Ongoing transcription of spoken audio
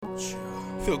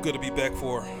Feel good to be back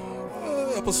for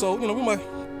episode. You know, we might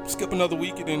skip another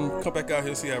week and then come back out here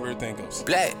and see how everything goes.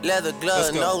 Black leather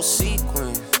glove, no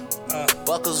sequin.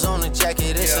 Buckles on the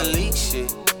jacket, it's elite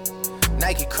shit.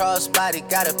 Nike crossbody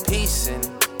got a piece in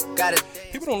it. Got a.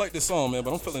 People don't like this song, man,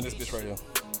 but I'm feeling this bitch right here.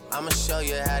 I'ma show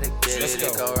you how to get Let's it. go.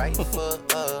 It go right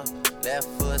foot up, left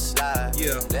foot slide.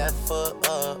 Yeah. Left foot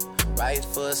up, right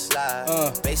foot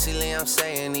slide. Basically, I'm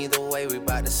saying either way, we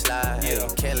bout to slide. Yeah.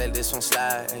 Hey, can't let this one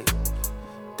slide. Hey.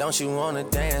 Don't you wanna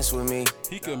dance with me?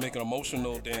 He could make an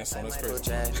emotional dance on this Michael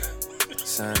crazy.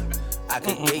 Jackson, I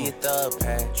could get you the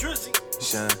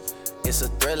passion. It's a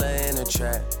thriller in a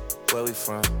trap. Where we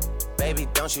from? Baby,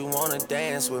 don't you wanna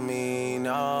dance with me?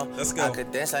 No. Let's go. I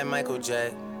could dance like Michael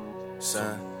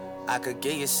Jackson. I could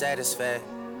get you satisfaction.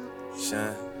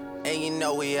 And you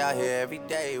know we out here every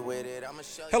day with it. I'ma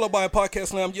show you. Hello, by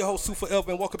Podcast Land. I'm your host, Sue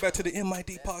Forever, and welcome back to the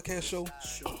MID Podcast Show.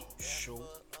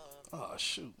 Oh,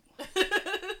 shoot.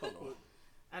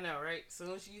 I know, right?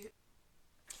 Soon as you.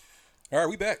 All right,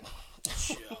 we back.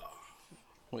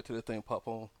 Wait till the thing pop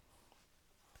on.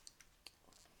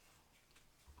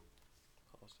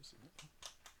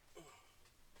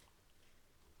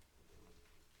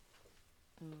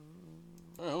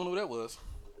 I don't know what that was.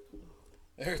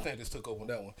 Everything just took over on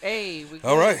that one. Hey, we.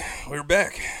 All right, we're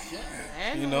back.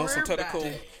 And You know, we're some technical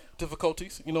back.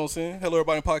 difficulties. You know what I'm saying? Hello,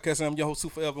 everybody. Podcast. I'm your host, Sue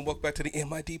Forever, and welcome back to the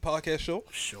MID Podcast Show.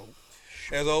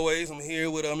 As always, I'm here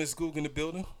with Miss Goog in the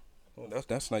building. Oh,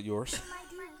 that's not yours.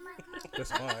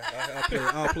 That's mine.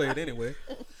 I'll play it anyway.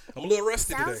 I'm a little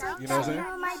rusty today. You know what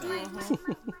I'm saying?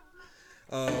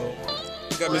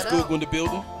 We got Miss Goog in the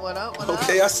building. What up? What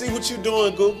Okay, I see what you're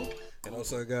doing, Google. And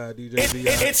also I got DJ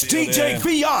VR. It's DJ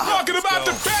VR. Talking about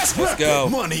the best Let's go.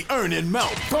 money earning,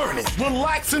 mouth burning.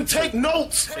 Relax and take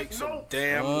notes. Take some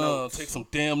damn Take some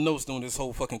damn notes during this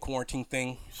whole fucking quarantine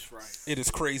thing. That's right. It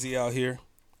is crazy out here,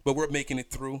 but we're making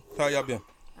it through. How y'all been?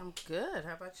 I'm good.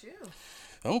 How about you?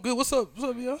 I'm good. What's up? What's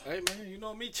up, y'all? Hey man, you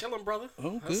know me, chilling, brother.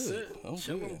 I'm That's good. it. I'm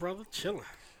Chilling, good. brother. Chilling.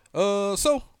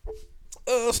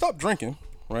 Stop drinking,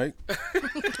 right?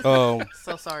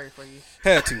 So sorry for you.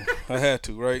 I had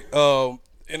to, right?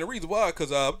 And the reason why,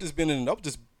 because I've just being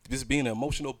an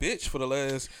emotional bitch for the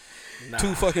last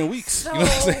 2 fucking weeks. So, you know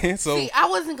what I'm saying? So see, I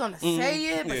wasn't gonna say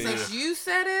it, but Yeah, since you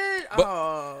said it,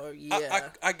 But yeah.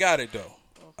 I got it though.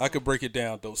 I could break it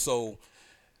down though. So,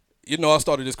 you know, I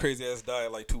started this crazy ass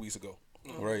diet like 2 weeks ago,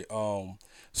 right?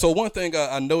 So one thing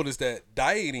I noticed that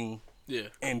dieting Yeah.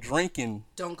 and drinking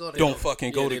don't go to don't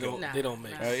fucking go they together. don't. They don't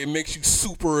make it. It makes you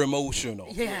super emotional.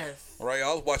 Yes. Right,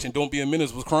 I was watching Don't Be a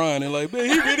Menace, was crying and like, man,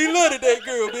 he really loved that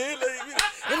girl, man. Like,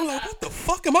 and I'm like, what the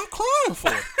fuck am I crying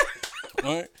for?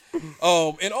 Right?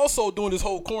 And also doing this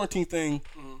whole quarantine thing,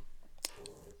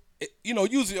 you know,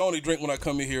 usually I only drink when I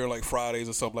come in here like Fridays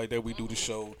or something like that. We do the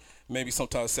show, maybe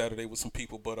sometimes Saturday with some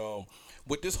people, but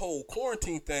with this whole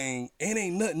quarantine thing, it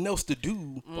ain't nothing else to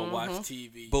do But watch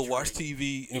TV. but watch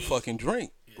TV and fucking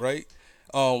drink, right?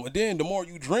 And then the more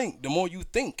you drink, the more you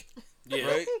think. Yeah.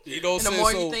 Right? You know what I'm And the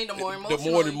saying? more you think, the more The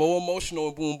emotional. more emotional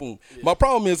and boom, boom. My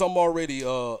problem is I'm already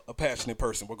a passionate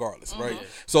person regardless, right?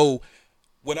 So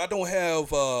when I don't have,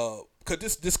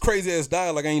 cause this crazy ass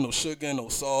diet, like I ain't no sugar, no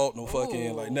salt, no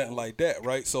fucking, like nothing like that,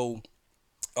 right? So,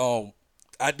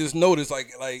 I just noticed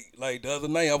like the other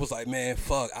night I was like, man,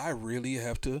 fuck, I really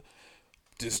have to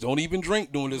just don't even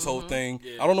drink during this whole thing.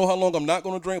 I don't know how long I'm not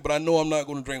going to drink, but I know I'm not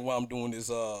going to drink while I'm doing this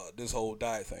whole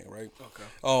diet thing, right?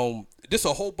 Okay. Just a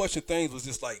whole bunch of things was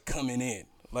just like coming in,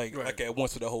 like at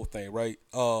once with the whole thing, right?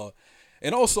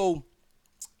 And also,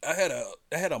 I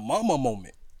had a mama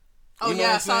moment. Oh You know yeah,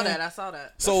 what I I'm saw saying? that. I saw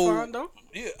that. So fine, though.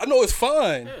 yeah, I know it's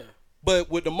fine. Yeah.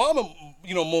 But with the mama,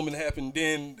 you know, moment happened,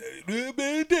 then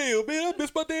man, damn, man, I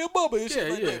miss my damn mama and shit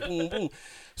like that. Boom, boom.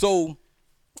 So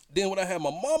then when I had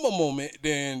my mama moment,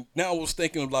 then now I was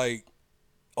thinking of like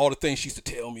all the things she used to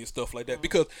tell me and stuff like that.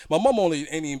 Because my mom only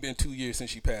ain't even been 2 years since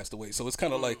she passed away, so it's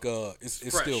kind of like it's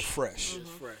still fresh, It's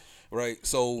fresh. right?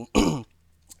 So, and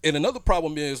another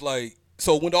problem is like,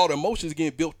 so when all the emotions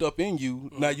get built up in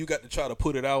you, now you got to try to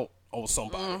put it out on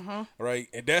somebody, right?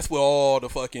 And that's where all the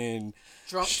fucking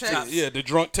Drunk shit- texts. yeah, the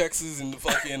drunk texts and the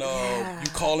fucking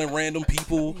you calling random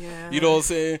people. Yeah. You know what I'm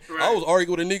saying? I was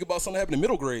arguing with a nigga about something that happened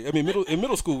in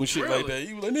middle school and shit like that.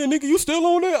 He was like, "Man, nigga, you still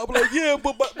on that?" I was like, "Yeah,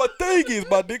 but my thing is,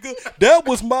 my nigga, that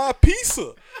was my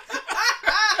pizza."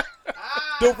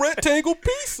 The rectangle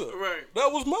pizza. Right.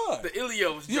 That was mine. The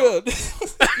Ilios. Yeah.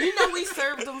 You know we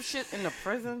serve them shit in the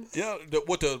prison. Yeah.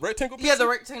 What, the rectangle pizza? Yeah, the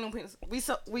rectangle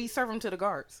pizza. We serve them to the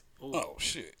guards. Oh,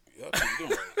 shit. Y'all treat them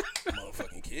like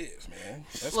motherfucking kids, man.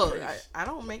 That's Look, crazy. I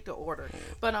don't make the order,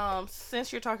 but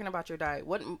since you're talking about your diet,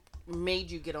 what made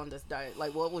you get on this diet?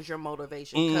 Like, what was your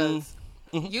motivation? Because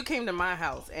You came to my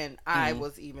house, and I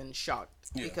was even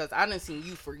shocked because I didn't see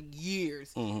you for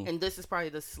years, and this is probably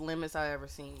the slimmest I ever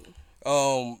seen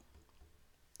you.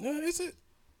 Is it?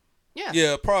 Yeah.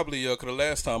 Yeah, probably. Cause the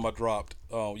last time I dropped,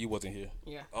 you wasn't here.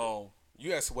 Yeah.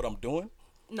 You asked what I'm doing.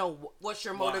 No, what's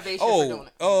your motivation for doing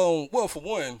it? Well, for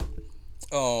one,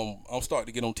 I'm starting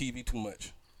to get on TV too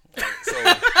much. So,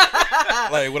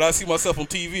 like when I see myself on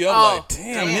TV, I'm like,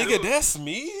 damn, nigga, that's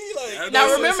me. Like,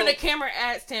 now remember, the camera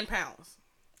adds 10 pounds.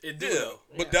 It do. Yeah,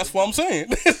 but that's what I'm saying.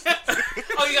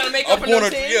 Oh, you gotta make up for those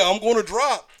 10? Yeah, I'm gonna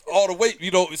drop all the weight.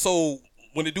 You know, so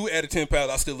when they do add 10 pounds,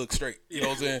 I still look straight. You know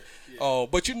what I'm saying?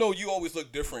 But you know, you always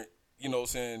look different. You know what I'm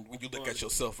saying? When you look at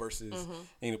yourself versus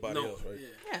anybody else, right?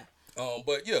 Yeah.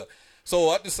 But yeah, so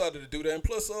I decided to do that, and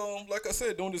plus, like I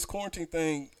said, doing this quarantine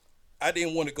thing, I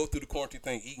didn't want to go through the quarantine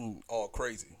thing eating all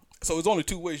crazy. So it's only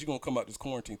two ways you're gonna come out this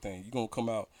quarantine thing. You're gonna come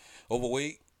out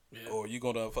overweight, or you're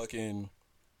gonna fucking,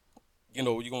 you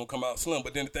know, you're gonna come out slim.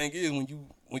 But then the thing is,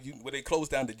 when they close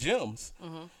down the gyms,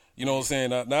 you know what I'm saying?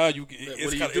 Now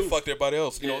it's kind of fucked everybody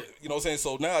else. You know what I'm saying?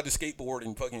 So now I just skateboard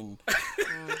and fucking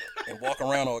and walk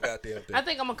around all goddamn day. I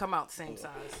think I'm gonna come out the same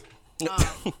size.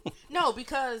 No,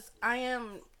 because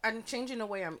I'm changing the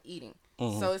way I'm eating.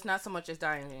 So it's not so much as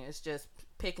dieting; it's just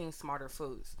picking smarter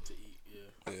foods. To eat,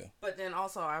 Yeah. But then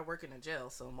also I work in a jail,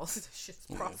 so most of the shit's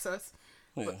processed.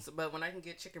 Yeah. But when I can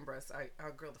get chicken breasts,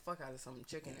 I'll grill the fuck out of some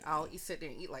chicken. I'll sit there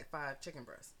and eat like 5 chicken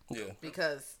breasts. Yeah.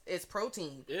 Because it's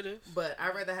protein. It is. But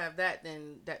I'd rather have that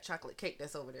than that chocolate cake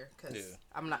that's over there. Because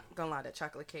I'm not gonna lie, that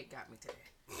chocolate cake got me today.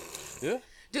 Yeah.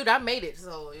 Dude, I made it,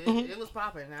 so it was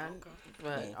popping.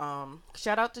 But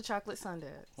shout out to Chocolate Sundays.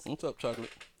 What's up, chocolate?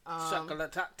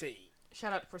 Chocolate.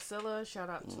 Shout out to Priscilla. Shout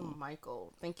out to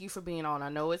Michael. Thank you for being on. I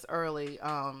know it's early.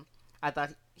 I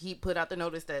thought he put out the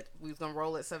notice that we was gonna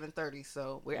roll at 7:30,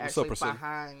 so we're What's up, actually Priscilla?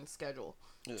 behind schedule.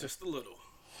 Yeah. Just a little.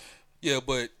 Yeah,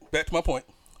 but back to my point.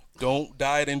 Don't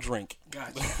diet and drink.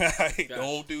 Gotcha.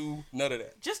 Don't do none of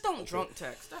that. Just don't drunk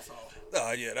text. That's all.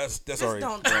 Yeah, that's Just alright.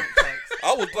 don't drunk text.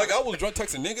 I was drunk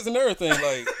texting niggas and everything,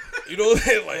 like, you know what I'm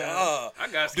saying? Like, I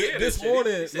got scared this of shit.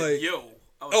 morning, He said, like, yo.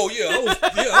 I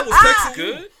was texting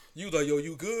you. Good? You was like, yo,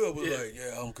 you good? I was like,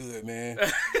 yeah, I'm good, man.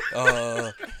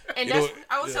 And you that's know,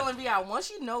 I was telling Vi, once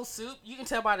you know Soup, you can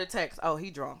tell by the text. Oh,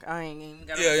 he drunk. I ain't even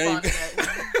got to Yeah, respond to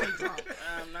that. He drunk.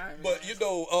 I'm not even But you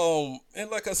know, and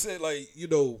like I said, like, you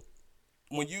know,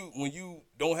 when you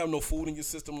don't have no food in your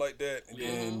system like that, and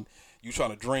then you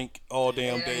trying to drink all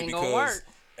damn It day ain't gonna because work.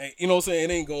 you know what I'm saying,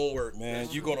 it ain't gonna work, man.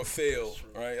 You're gonna fail,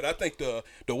 right? And I think the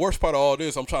worst part of all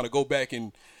this, I'm trying to go back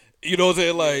and, you know what I'm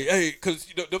saying, like, hey, because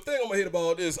you know, the thing I'm gonna hate about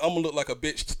all this, I'm gonna look like a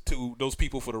bitch to those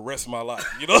people for the rest of my life.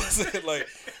 You know what I'm saying? Like,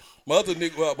 my other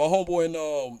nigga, my homeboy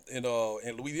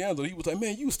in Louisiana, he was like,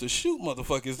 man, you used to shoot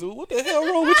motherfuckers, dude. What the hell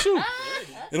wrong with you?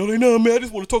 And I'm like, no, man, I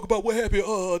just want to talk about what happened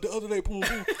the other day. Boom,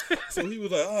 boom. So he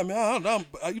was like, man,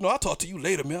 I'll talk to you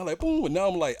later, man. I'm like, boom. And now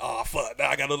I'm like, fuck, now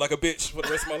I gotta look like a bitch for the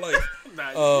rest of my life.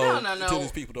 No. To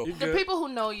these people, though. The people who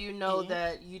know you know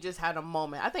that you just had a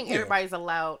moment. I think everybody's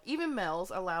allowed, even males,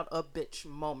 allowed a bitch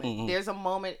moment. There's a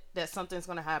moment that something's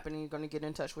going to happen and you're going to get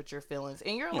in touch with your feelings.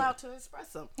 And you're allowed to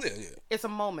express them. Yeah. It's a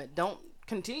moment. Don't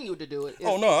continue to do it.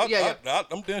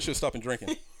 I'm damn sure stopping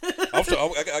drinking.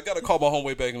 I got to call my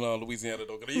homeboy back in Louisiana,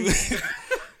 though.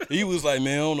 He was like,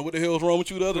 man, I don't know what the hell's wrong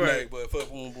with you the other night. But fuck,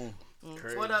 boom, boom.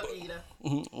 What up, Ida?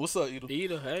 What's up, Ida?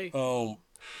 Ida, hey.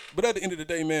 But at the end of the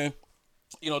day, man,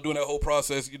 you know, doing that whole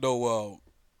process, you know,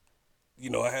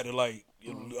 I had to, like,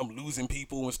 you know, I'm losing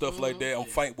people and stuff like that. I'm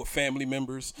fighting with family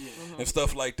members and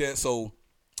stuff like that. So,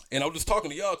 and I was just talking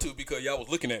to y'all too because y'all was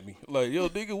looking at me like, yo,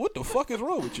 nigga, what the fuck is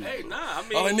wrong with you? Hey, nah, I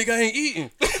mean, all that nigga ain't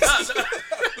eating.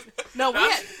 No,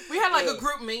 we had like a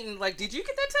group meeting. Like, did you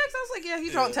get that text? I was like, yeah, he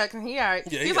drunk texting. He all right.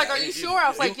 Yeah, He's like, are you sure? I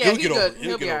was like, yeah, he's good.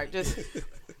 He'll be all right. Just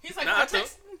he's like,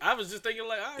 I was just thinking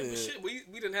like, all right, but shit, we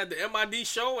didn't have the MID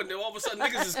show, and then all of a sudden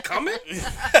niggas is coming.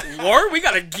 Word, we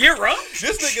gotta gear up.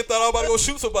 This nigga thought I was about to go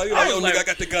shoot somebody. Like, yo, nigga, I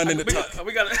got the gun in the tuck.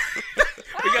 We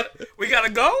gotta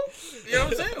go. You know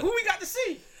what I'm saying? Who we got to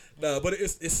see? Nah, but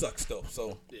it sucks though.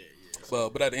 So,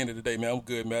 but at the end of the day, man, I'm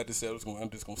good, man. I just said I'm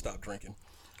just gonna stop drinking.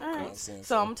 All right.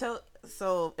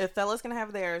 So if fellas can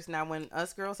have theirs, now when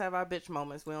us girls have our bitch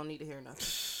moments, we don't need to hear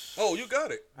nothing. Oh, you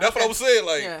got it. That's what I was saying.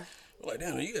 Like, yeah. Like,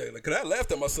 damn, cause I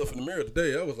laughed at myself in the mirror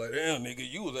today. I was like, damn, nigga,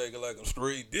 you was acting like a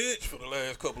straight ditch for the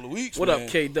last couple of weeks. What up,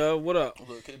 K-Dub? What up?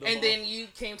 And then you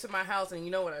came to my house, and you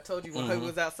know what I told you when I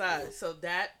was outside. So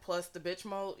that plus the bitch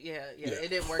mode, it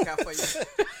didn't work out for you.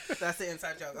 That's the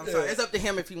inside joke. I'm sorry. It's up to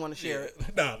him if you want to share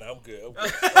it. Nah, I'm good.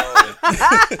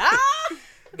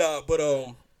 Nah, but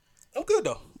I'm good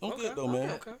though. I'm good though,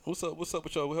 man. Okay. What's up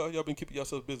with y'all? How y'all been keeping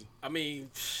yourself busy? I mean,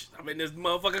 this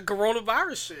motherfucking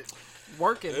coronavirus shit.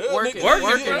 Working. Pulled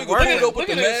up with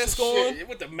the mask on.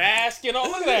 With the mask and all.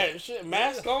 Look at that shit.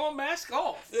 Mask on, mask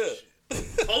off. Yeah.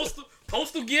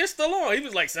 Postal gear still on. He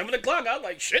was like 7 o'clock. I was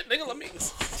like, shit, nigga, let me get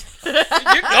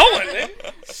going,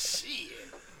 nigga. Shit.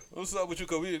 What's up with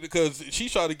you, because she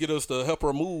tried to get us to help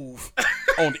her move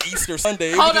on Easter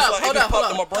Sunday. Hold it up,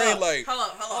 popped in my brain like,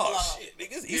 hold up. shit,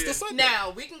 nigga, it's Easter Sunday.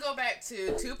 Now we can go back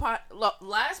to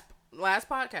last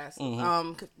podcast.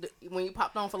 When you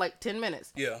popped on for like 10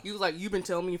 minutes. Yeah. You was like, you've been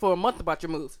telling me for a month about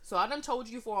your moves. So I done told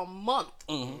you for a month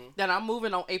that I'm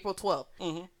moving on April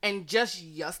 12th. And just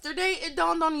yesterday it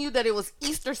dawned on you that it was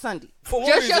Easter Sunday.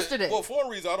 Yesterday. Well, for one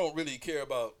reason, I don't really care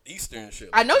about Easter and shit.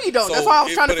 I know you don't. That's why I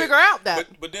was trying to figure out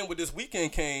that. But then when this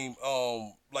weekend came,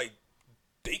 like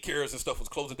daycares and stuff was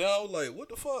closing down. I was like, what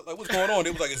the fuck? Like, what's going on?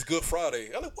 They was like, it's Good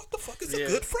Friday. I'm like, what the fuck is a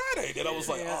Good Friday? Then I was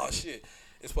like, oh shit,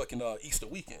 it's fucking Easter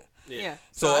weekend. Yeah.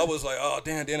 So I was like, oh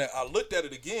damn. Then I looked at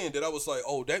it again. Then I was like,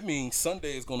 oh, that means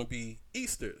Sunday is gonna be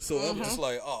Easter. So I was just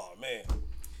like, oh man,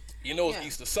 it's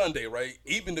Easter Sunday, right?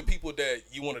 Even the people that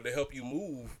you wanted to help you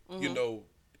move, I'm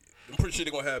pretty sure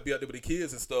they're gonna be out there with the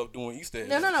kids and stuff doing Easter.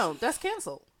 No, that's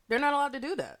canceled. They're not allowed to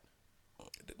do that.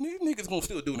 These niggas gonna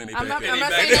still do it in their I'm not saying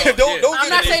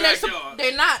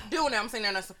they're not doing it. I'm saying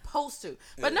they're not supposed to.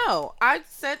 But no, I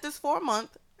said this for a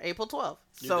month, April 12th.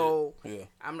 So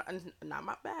I'm not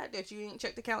my bad that you didn't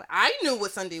check the calendar. I knew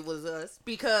what Sunday was us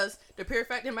because the pure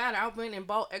fact of the matter, I went and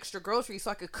bought extra groceries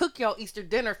so I could cook y'all Easter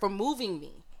dinner for moving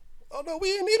me. Oh no, we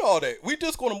didn't need all that. We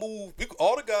just gonna move.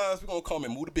 All the guys, we're gonna come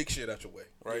and move the big shit out your way,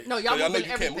 right? No, y'all moving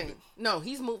everything. No,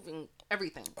 he's moving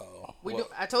everything.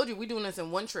 I told you we doing this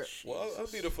in one trip. Well, I'll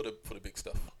be there for the big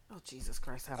stuff. Oh Jesus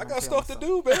Christ! I got stuff to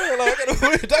do, man. Like, what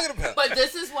are you talking about? But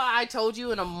this is why I told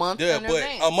you in a month. Yeah, but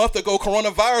a month ago,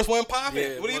 coronavirus wasn't popping.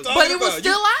 Yeah, what are you talking about? But it was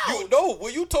still out.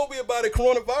 When you told me about it,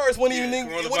 coronavirus wasn't even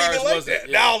like that.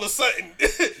 Yeah. Now all of a sudden,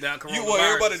 you want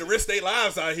everybody to risk their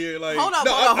lives out here. Like, I'm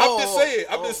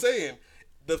just saying.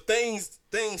 The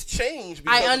things change.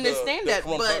 I understand that,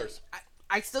 but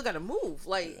I still gotta move.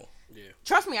 Like,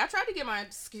 trust me, I tried to get my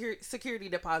security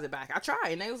deposit back. I tried,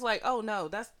 and they was like, "Oh no,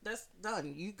 that's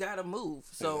done. You gotta move."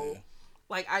 So,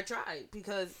 like, I tried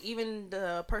because even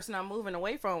the person I'm moving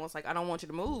away from was like, "I don't want you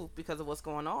to move because of what's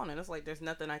going on," and it's like, "There's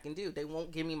nothing I can do. They won't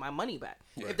give me my money back.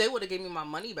 Right. If they would have given me my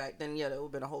money back, then that would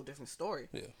have been a whole different story."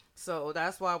 Yeah. So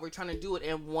that's why we're trying to do it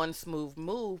in one smooth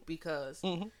move because.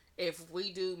 If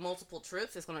we do multiple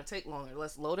trips, it's going to take longer.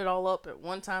 Let's load it all up at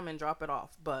one time and drop it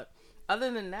off. But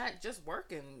other than that, just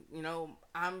working.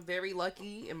 I'm very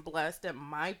lucky and blessed that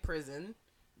my prison,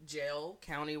 jail,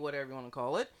 county, whatever you want to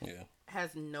call it,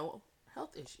 has no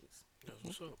health issues.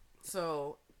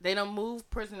 So they don't move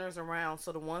prisoners around.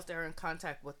 So the ones that are in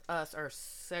contact with us are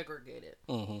segregated.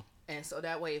 And so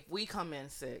that way, if we come in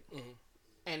sick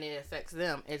and it affects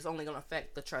them, it's only going to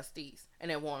affect the trustees.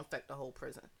 And it won't affect the whole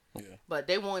prison. Yeah. But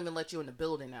they won't even let you in the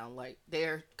building now. Like,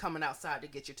 they're coming outside to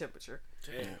get your temperature.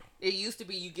 Damn. It used to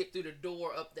be you get through the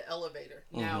door up the elevator.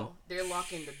 Now they're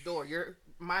locking the door.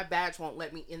 My badge won't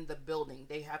let me in the building.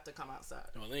 They have to come outside.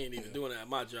 No, they ain't even doing that at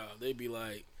my job. They'd be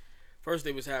like, first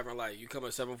they was having like, you come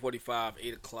at 7:45,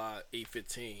 8 o'clock,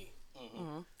 8:15.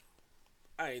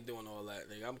 I ain't doing all that,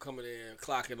 nigga. I'm coming in,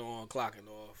 clocking on, clocking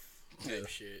off, type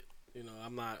shit.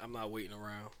 I'm not waiting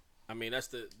around. I mean, that's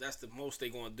the most they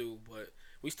gonna do, but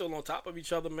we still on top of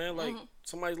each other, man. Like,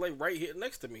 somebody's like right here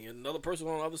next to me and another person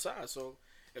on the other side. So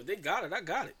if they got it, I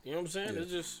got it. You know what I'm saying? Yeah.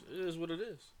 It is what it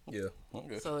is. Yeah.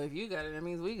 Okay. So if you got it, that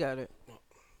means we got it. Well,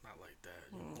 not like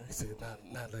that. He said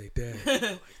not like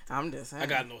that. I'm just saying. I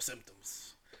got no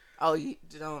symptoms. Oh, you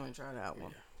don't even try that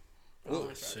one.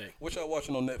 Yeah. What y'all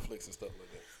watching on Netflix and stuff like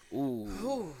that?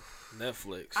 Ooh.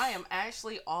 Netflix. I am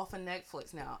actually off of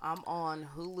Netflix now. I'm on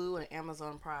Hulu and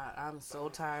Amazon Prime. I'm so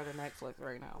tired of Netflix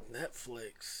right now.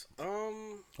 Netflix.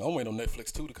 I'm waiting on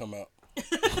Netflix 2 to come out.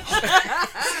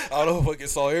 I don't know if I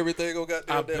saw everything on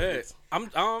goddamn Netflix.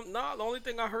 The only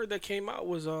thing I heard that came out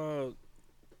was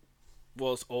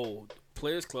it's old.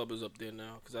 Players Club is up there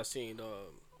now because I seen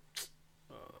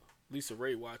Lisa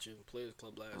Ray watching Players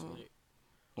Club last night.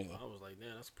 Yeah. I was like,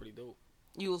 man, that's pretty dope.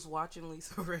 You was watching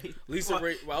Lisa Ray.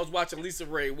 I was watching Lisa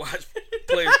Ray watch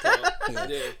Players Club.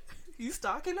 Yeah. You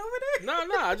stalking over there?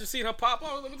 No. I just seen her pop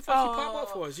up. What the fuck she pop up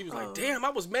for? She was like, damn, I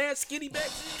was mad skinny back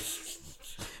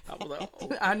then. I was like, oh.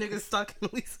 Our niggas stalking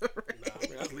Lisa Ray. Nah,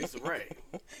 man, that's Lisa Ray.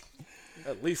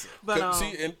 That's Lisa. But,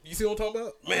 see, and you see what I'm talking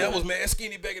about? Man, I was mad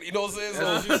skinny back then. You know what I'm saying?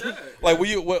 That's what she said.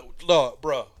 Like,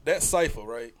 bro, that cipher,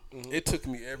 right? It took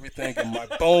me everything in my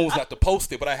bones not to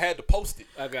post it, but I had to post it.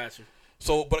 I got you.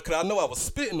 So, but cause I know I was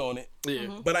spitting on it,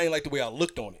 but I ain't like the way I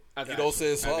looked on it. You know what I'm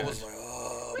saying? So I was like,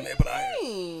 oh man, but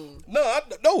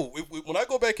no. When I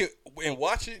go back and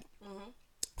watch it,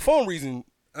 for some reason,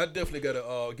 I definitely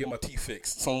gotta get my teeth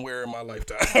fixed somewhere in my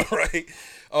lifetime, right?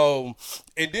 And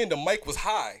then the mic was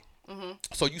high,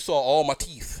 so you saw all my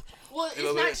teeth. Well,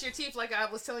 it's not your teeth. Like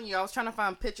I was telling you, I was trying to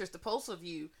find pictures to post of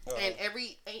you, and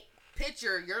every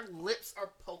picture, your lips are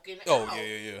poking out. Oh,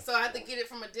 yeah. So I had to get it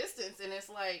from a distance, and it's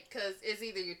like, because it's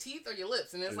either your teeth or your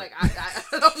lips, and it's like, I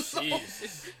don't know.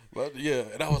 But yeah,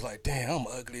 and I was like, damn, I'm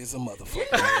ugly as a motherfucker.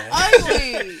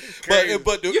 Ugly.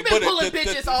 but You've been pulling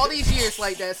bitches all these years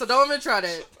like that, so don't even try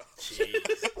that.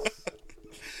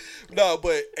 No,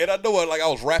 and I know like I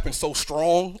was rapping so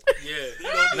strong.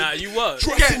 Yeah. You was.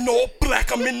 Dressing all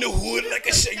black, I'm in the hood like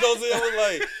a shit. You know what I'm saying? I was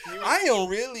like, I am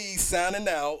really sounding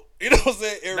out. You know what I'm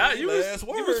saying? Every last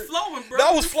word. You was flowing, bro.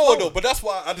 That was flowing though, but that's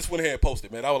why I just went ahead and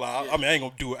posted, man. I was like, I mean, I ain't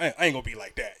gonna do it. I ain't gonna be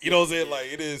like that. You know what I'm saying? Like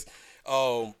it is.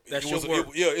 That's your work.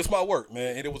 It's my work,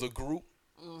 man. And it was a group.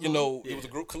 You know, it was a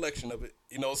group collection of it.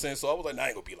 You know what I'm saying? So I was like, nah, I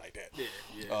ain't gonna be like that.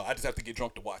 Yeah. I just have to get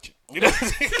drunk to watch it. You know what I'm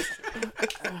saying?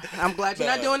 I'm glad you're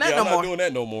not doing that no more. I'm not doing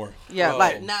that no more. Yeah,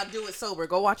 like now do it sober.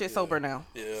 Go watch it sober now.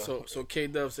 Yeah. So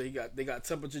K-Dub said they got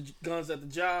temperature guns at the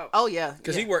job. Oh yeah.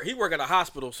 Because he work at a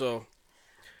hospital, so.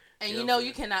 And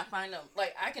you cannot find them.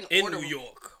 Like I can in order New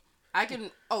York. I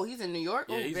can. Oh, he's in New York.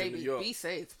 Yeah, oh, he's baby, in New York. Be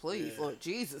safe, please, Lord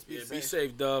Jesus, be safe. Be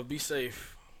safe, Dub. Be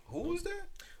safe. Who is that?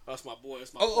 That's my boy.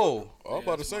 That's my I was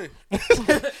about to say. my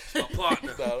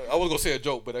partner. I was gonna say a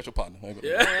joke, but that's your partner.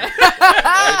 Yeah.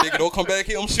 Hey, nigga, don't come back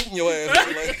here. I'm shooting your ass.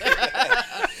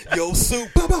 Like, yo, Sue.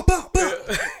 Bah, bah, bah, bah.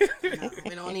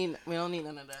 We don't need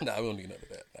none of that. Nah, we don't need none of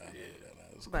that.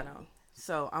 But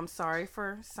so I'm sorry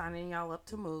for signing y'all up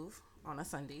to move on a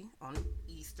Sunday, on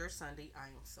Easter Sunday. I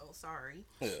am so sorry.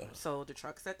 Yeah. So the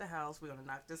truck's at the house. We're gonna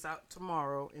knock this out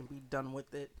tomorrow and be done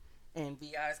with it. And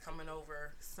VI's coming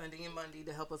over Sunday and Monday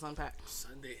to help us unpack.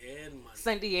 Sunday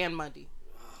and Monday.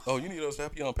 Oh, you need us to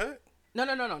help you unpack? No,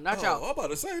 not y'all. I'm about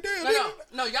to say, damn.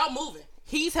 No, y'all moving.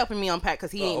 He's helping me unpack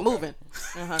because he ain't moving.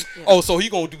 Yeah. Oh, so he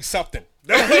gonna do something. He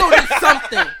gonna do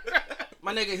something.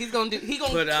 My nigga, he gonna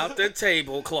put out the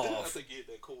tablecloth.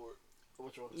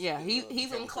 Yeah,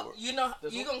 he's gonna clock. You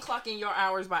gonna clock in your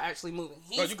hours by actually moving.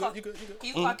 He's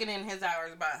clocking in his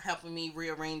hours by helping me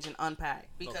rearrange and unpack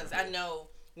because I know.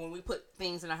 When we put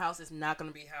things in the house, it's not going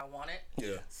to be how I want it.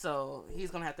 Yeah. So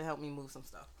he's going to have to help me move some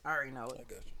stuff. I already know it.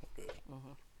 I got you.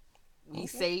 Mm-hmm. We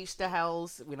saged the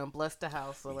house. We done blessed the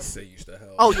house. So saged the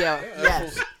house. Oh yeah,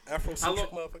 yes.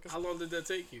 How long did that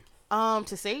take you?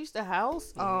 To sage the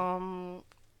house,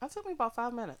 that took me about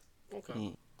 5 minutes.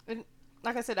 Okay. And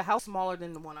like I said, the house is smaller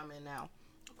than the one I'm in now.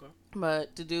 Okay.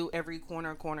 But to do every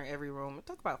corner, every room, it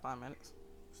took about 5 minutes.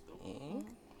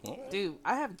 Dude,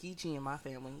 I have Geechee in my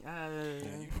family.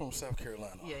 You from South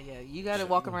Carolina. Yeah. You got to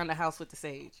walk around the house with the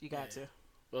sage. You got to.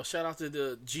 Well, shout out to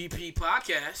the GP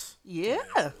podcast. Yeah.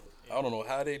 I don't know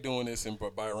how they doing this in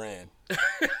Bahrain.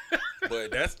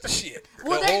 But that's the shit.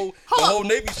 Well, the whole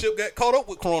Navy ship got caught up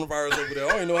with coronavirus over there. I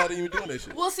don't even know how they even doing that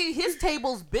shit. Well, see, his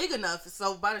table's big enough,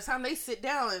 so by the time they sit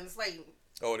down, it's like...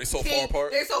 Oh, they're so far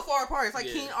apart? They're so far apart. It's like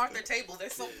King Arthur tables. They're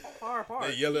so far apart.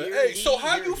 They yelling, hey, so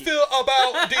how you feel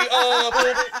about the...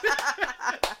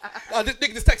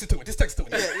 just text it to me.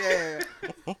 Yeah.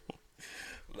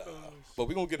 But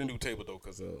we're going to get a new table, though,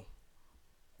 because...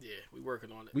 yeah, we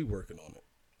working on it.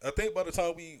 I think by the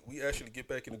time we actually get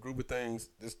back in the groove of things,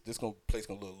 this place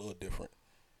going to look a little different.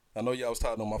 I know y'all was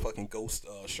talking on my fucking ghost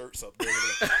shirts up there.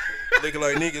 Looking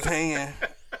like niggas hanging.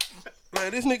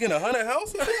 Like, this nigga in a haunted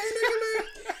house?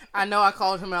 I know I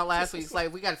called him out last week. It's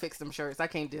like, we got to fix them shirts. I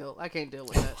can't deal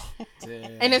with that.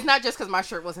 Damn. And it's not just because my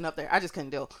shirt wasn't up there. I just couldn't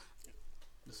deal.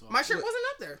 My shirt wasn't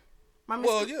up there.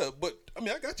 Well, yeah, but, I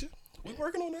mean, I got you. We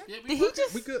working on that. Yeah, Did he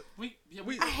just... We good.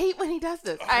 I hate when he does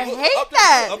this. I hate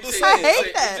that. I'm just saying. I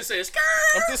hate that. Just say, skirt.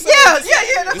 I'm just saying.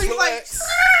 Yeah. That's just relax.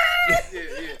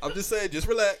 Yeah. I'm just saying, just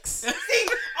relax. See?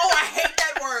 Oh, I hate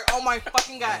that word. Oh, my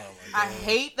fucking God. I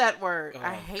hate that word.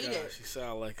 I hate it. You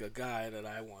sound like a guy that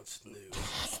I once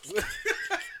knew.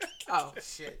 Oh,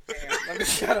 shit. Damn. Let me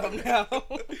shut up now.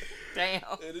 Damn.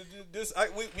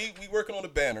 We working on the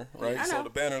banner, right? So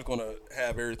the banner is going to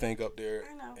have everything up there.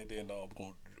 I know. And then we're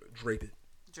going to drape it.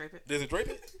 Drape it. Does it drape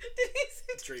it?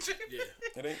 Drape. Yeah.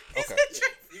 It ain't? Okay.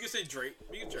 You can say drape.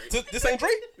 You can drape. This ain't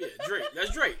drape? Yeah, drape.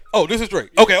 That's drape. Oh, this is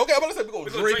drape. Okay. I'm about to say we're going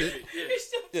to drape it.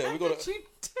 Yeah, we're going to...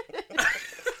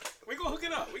 We're going to hook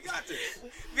it up. We got this.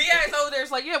 VA's over there.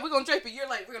 It's like, yeah, we're going to drape it. You're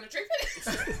like, we're going to drape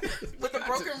it? With the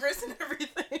broken wrist and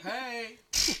everything. Hey.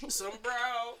 Some bro.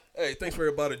 Hey, thanks for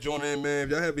everybody joining in, man. If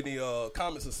y'all have any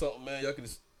comments or something, man, y'all can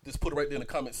just put it right there in the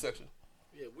comment section.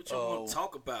 Yeah, what y'all want to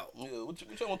talk about? Yeah, what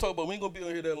y'all want to talk about? We ain't gonna be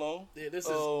on here that long. Yeah, this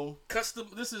is custom.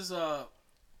 This is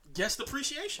guest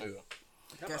appreciation.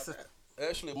 Yeah.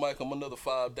 Actually, Mike, I'm another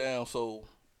 5 down, so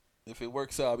if it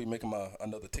works out, I'll be making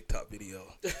another TikTok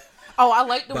video. Oh, I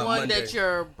like the one Monday. that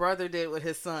your brother did with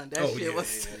his son. That shit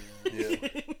was. Yeah.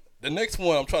 The next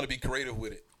one, I'm trying to be creative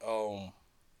with it. I'm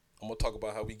gonna talk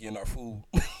about how we getting our food.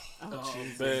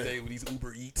 These days with these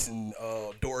Uber Eats and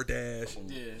DoorDash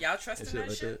and Y'all trusting that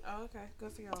like shit? that. Oh, okay,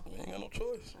 good for y'all. we ain't got no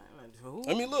choice. Who?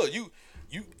 I mean, look, you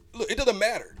look. It doesn't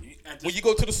matter when you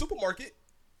go to the supermarket.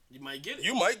 You might get it.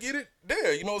 You might get it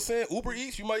there. You know what I'm saying? Uber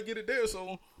Eats, you might get it there.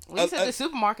 So When you said the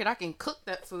supermarket, I can cook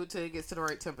that food till it gets to the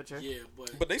right temperature. Yeah,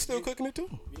 but they still cooking it too.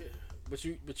 Yeah, but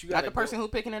you got Not the person who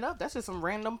picking it up. That's just some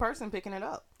random person picking it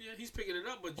up. Yeah, he's picking it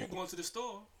up, but you going to the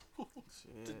store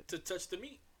to touch the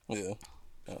meat. Yeah,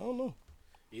 I don't know.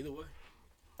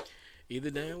 Either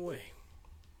damn way,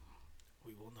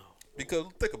 we will know. Because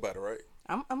think about it, right?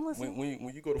 I'm listening.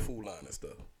 When you go to Food Line and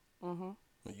stuff,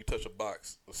 and you touch a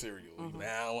box of cereal, you like,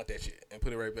 I don't want that shit, and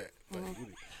put it right back.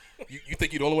 Like, you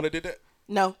think you the only one that did that?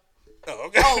 No. Oh,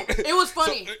 okay. Oh, it was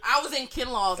funny. So, I was in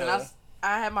Kinlaws and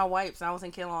I had my wipes and I was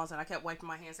in Kinlaws and I kept wiping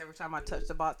my hands every time I touched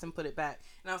the box and put it back.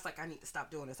 And I was like, I need to stop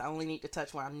doing this. I only need to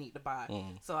touch what I need to buy.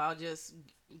 So I just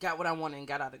got what I wanted and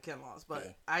got out of Kinlaws.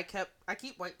 But I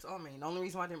keep wipes on me. The only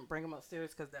reason why I didn't bring them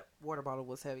upstairs because that water bottle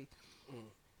was heavy.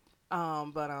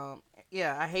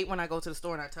 Yeah, I hate when I go to the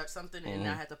store and I touch something and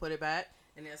I have to put it back.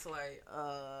 And it's like,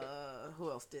 who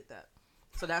else did that?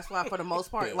 So that's why for the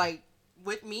most part, like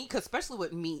with me, cause especially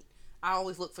with meat, I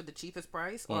always look for the cheapest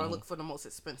price or I look for the most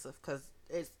expensive because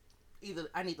it's either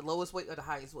I need the lowest weight or the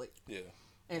highest weight. Yeah.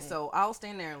 And so I'll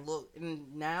stand there and look,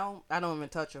 and now I don't even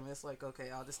touch them. It's like, okay,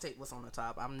 I'll just take what's on the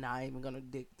top. I'm not even gonna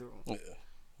dig through them.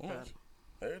 Yeah.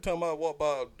 Every time I walk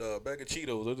by a bag of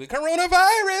Cheetos, it's like,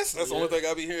 coronavirus. That's the only thing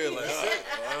I be hearing. Like,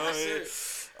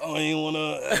 I don't even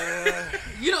wanna.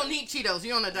 You don't need Cheetos.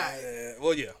 You're on a diet.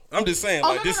 Well, yeah. I'm just saying,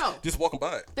 just walking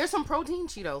by it. There's some protein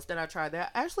Cheetos that I tried.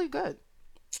 They're actually good.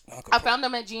 I found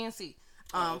them at GNC.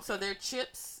 So they're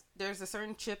chips. There's a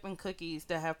certain chip and cookies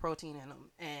that have protein in them,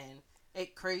 and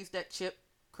it craves that chip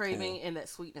craving and that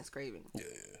sweetness craving.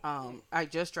 I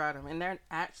just tried them, and they're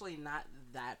actually not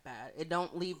that bad. It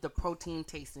don't leave the protein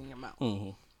taste in your mouth.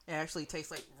 It actually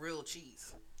tastes like real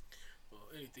cheese. Well,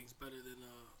 anything's better than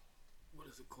what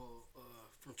is it called?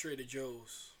 From Trader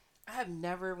Joe's. I have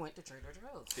never went to Trader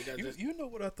Joe's. You know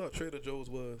what I thought Trader Joe's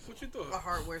was? What you thought? A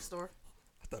hardware store.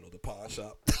 I thought it was a pawn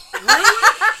shop.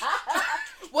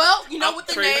 Well, you know, with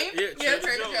the name. Yeah,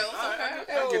 Trader Joe's. I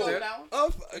get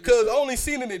that. Because I only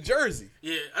seen it in Jersey.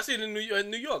 Yeah, I seen it in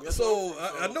New York. That's so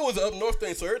I know it's an up north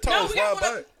thing. So every time I fly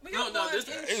by it.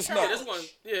 It's not. This one,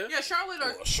 Yeah, Charlotte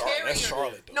or Charlotte. Cary. That's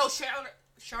Charlotte, though. No,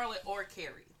 Charlotte or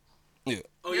Cary. Yeah.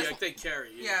 Oh, yeah, I think Cary.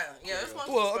 Yeah, this one's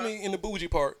well, I mean, in the bougie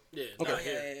part. Yeah.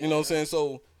 Okay. You know what I'm saying?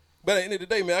 So, but at the end of the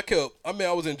day, man,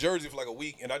 I was in Jersey for like a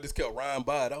week, and I just kept riding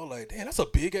by it. I was like, damn, that's a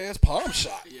big-ass pawn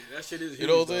shop. Yeah, that shit is huge. You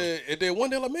know what I'm saying? And then one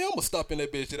day, like, man, I'm going to stop in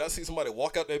that bitch. Did I see somebody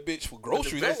walk out that bitch for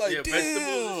groceries? I was like,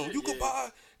 damn, you could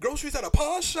buy groceries at a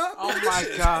pawn shop? Oh, my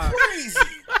God. Crazy.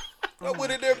 I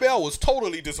went in there, man. I was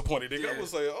totally disappointed. I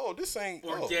was like, "Oh, this ain't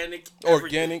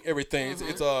organic, everything."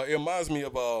 It reminds me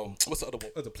of what's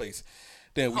the other place?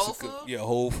 Then Whole Foods.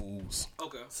 Whole Foods.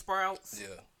 Okay, Sprouts.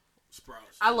 Yeah,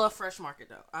 Sprouts. I love Fresh Market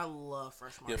though. I love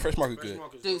Fresh Market. Yeah, Fresh Market good,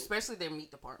 dude. Especially their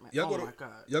meat department. My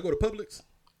God. Y'all go to Publix?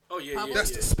 Oh yeah, that's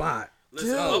the spot.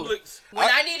 Listen, Publix. When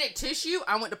I needed tissue,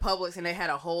 I went to Publix and they had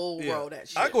a whole row of that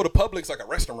shit. I go to Publix like a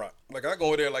restaurant. Like I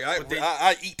go there like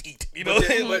I eat. You know what I'm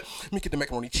saying? Let me get the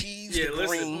macaroni cheese, the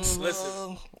greens.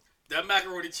 Listen. That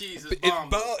macaroni cheese is bomb.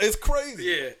 It's crazy.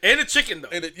 Yeah, and the chicken though.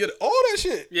 And all that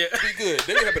shit. Yeah, be good.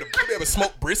 They have a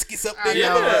smoked briskets up there.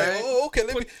 Yeah, right. Oh, okay.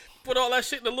 Let me put all that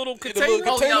shit in a little container.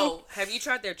 Oh, yo, have you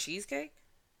tried their cheesecake?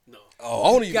 No. Oh,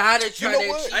 I don't even. Gotta try their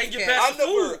cheesecake. I ain't get past the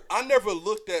food. I never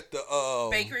looked at the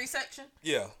bakery section.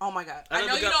 Yeah. Oh my God. I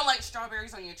know you don't like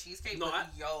strawberries on your cheesecake, but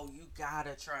you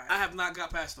gotta try. I have not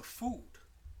got past the food.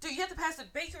 Dude, you have to pass the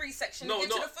bakery section to get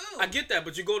to the food. I get that,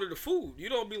 but you go to the food. You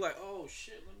don't be like, oh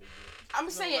shit, let me. I'm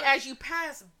saying as you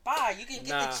pass by, you can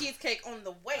get the cheesecake on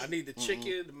the way. I need the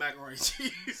chicken, the macaroni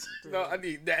cheese. No, I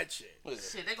need that shit.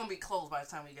 Shit, they're gonna be closed by the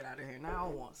time we get out of here. Now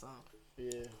I want some.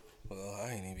 Yeah. Well,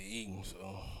 I ain't even eating, so.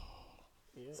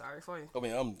 Yeah. Sorry for you. I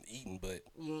mean, I'm eating, but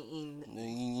you ain't eating.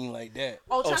 You ain't like that.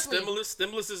 Oh, trust me.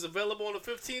 Stimulus is available on the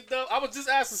 15th. Though I was just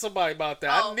asking somebody about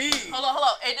that. Oh, I need. Hold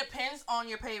on. It depends on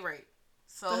your pay rate.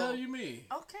 So. What the hell you mean?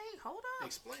 Okay, hold on.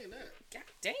 Explain that. God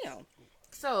damn.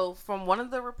 So, from one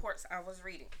of the reports I was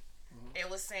reading, it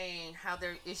was saying how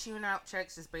they're issuing out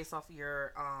checks just based off of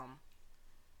your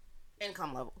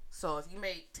income level. So if you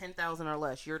make $10,000 or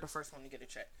less, you're the first one to get a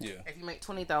check. Yeah. If you make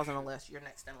 $20,000 or less, you're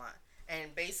next in line.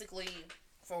 And basically,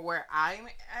 for where I'm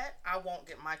at, I won't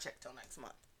get my check till next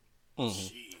month.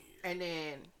 Mm-hmm. And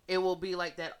then it will be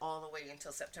like that all the way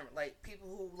until September. Like, people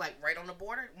who, like, right on the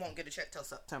border won't get a check till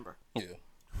September. Yeah.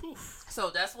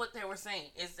 So that's what they were saying.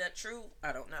 Is that true?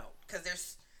 I don't know. Because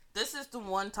this is the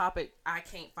one topic I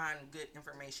can't find good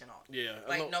information on. Yeah.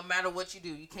 Like, no matter what you do,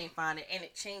 you can't find it. And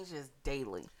it changes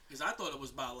daily. Because I thought it was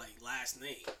about, like, last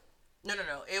name. No.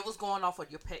 It was going off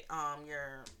of your pay,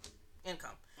 your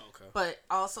income. Okay. But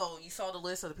also, you saw the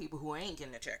list of the people who ain't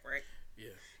getting a check, right? Yeah.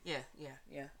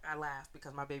 Yeah. I laughed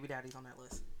because my baby daddy's on that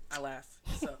list. I laughed.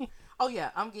 So, oh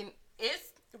yeah, I'm getting.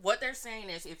 If what they're saying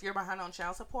is, if you're behind on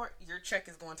child support, your check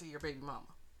is going to your baby mama.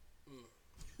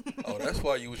 Oh, that's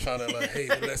why you was trying to like, hey,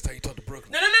 the last time you talked to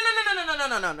Brooklyn.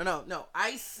 No.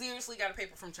 I seriously got a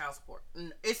paper from child support.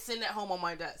 It's sitting at home on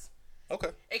my desk. Okay.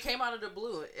 It came out of the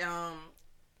blue.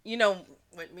 You know,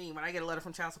 with me, when I get a letter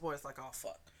from child support, it's like, oh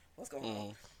fuck, what's going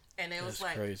on? And it was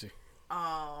like, crazy.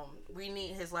 We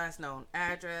need his last known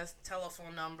address,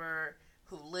 telephone number,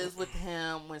 who lives with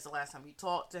him, when's the last time you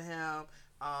talked to him,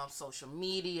 social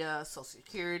media, social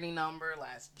security number,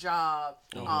 last job,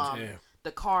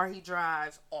 the car he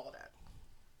drives, all that.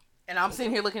 And I'm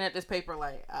sitting here looking at this paper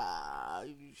like,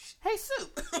 hey,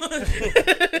 Soup.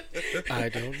 I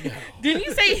don't know. Didn't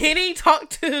you say Henny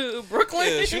talked to Brooklyn?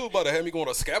 Yeah, she was about to have me go on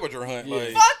a scavenger hunt. Yeah.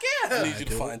 Like, Fuck yeah. I need you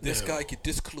to find this guy, get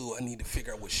this clue. I need to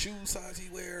figure out what shoe size he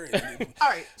wear. All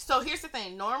right, so here's the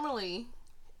thing. Normally,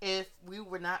 if we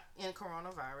were not in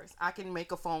coronavirus, I can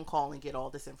make a phone call and get all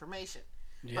this information.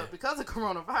 Yeah. But because of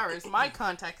coronavirus, my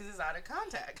contact is out of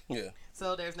contact. Yeah.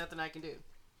 So there's nothing I can do.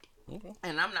 Okay.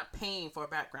 And I'm not paying for a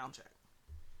background check.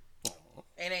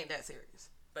 It ain't that serious.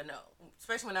 But no,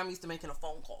 especially when I'm used to making a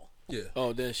phone call. Yeah.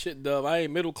 Oh, then shit, Dub. I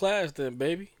ain't middle class then,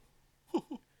 baby.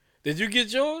 Did you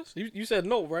get yours? You said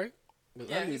no, right?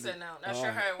 Yeah, he said no. Not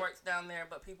sure how it works down there,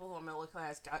 but people who are middle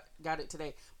class got it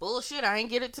today. Bullshit, I ain't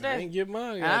get it today. I ain't get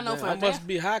mine. I know for I must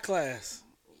be high class.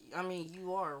 I mean,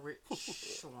 you are a rich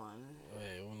one.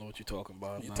 Hey, I don't know what you're talking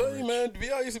about. You tell you, man,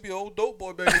 V.I. used to be an old dope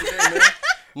boy back in the day, man.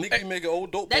 Nick be making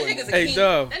old dope boy.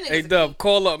 Hey, Dub,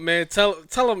 call up, man. Tell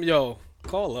him, yo,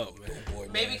 call up, man. Boy,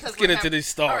 maybe because let's get into these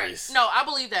stories. Right. No, I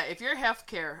believe that. If you're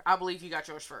healthcare, I believe you got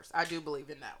yours first. I do believe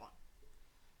in that one.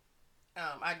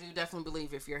 I do definitely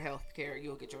believe if you're healthcare,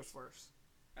 you'll get yours first.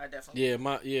 I definitely.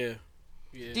 Yeah.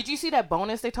 Did you see that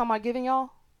bonus they talking about giving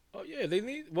y'all? Oh yeah, they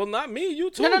need. Well, not me. You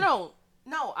too.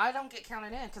 No, I don't get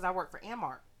counted in because I work for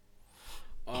Amark.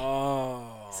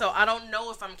 Oh. So I don't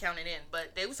know if I'm counted in,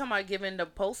 but they was talking about giving the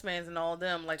postmans and all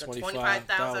them like a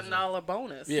 $25,000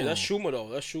 bonus. Yeah, that's Schumer though.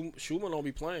 That's Schumer don't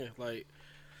be playing. Like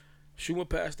Schumer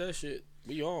passed that shit.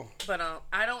 We on. But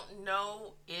I don't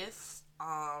know if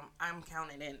I'm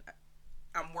counted in.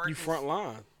 I'm working. You front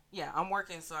line. Yeah, I'm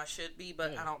working, so I should be,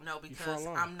 but I don't know because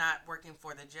I'm not working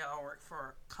for the jail. I work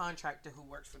for a contractor who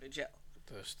works for the jail.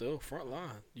 That's still front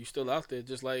line. You still out there,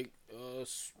 just like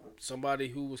somebody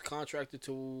who was contracted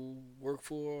to work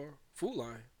for Food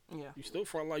Line. Yeah, you still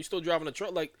front line. You still driving a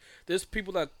truck. Like there's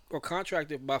people that are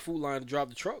contracted by Food Line to drive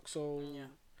the truck. So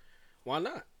why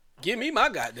not? Give me my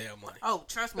goddamn money. Oh,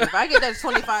 trust me, if I get that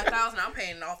 $25,000, I'm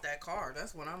paying off that car.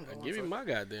 That's what I'm going. Give me my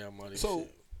goddamn money. So.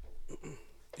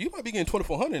 You might be getting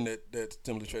 2,400 in that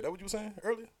stimulus check. That what you were saying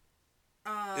earlier?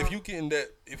 If you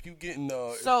getting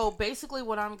So basically,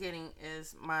 what I'm getting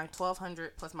is my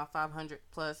 1,200 plus my 500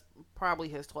 plus probably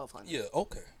his 1,200. Yeah.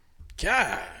 Okay.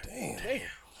 God damn.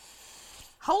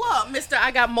 Hold up, Mister.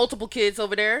 I got multiple kids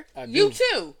over there. You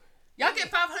too. Y'all get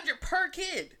 500 per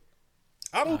kid.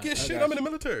 I don't get shit. I'm in the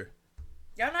military.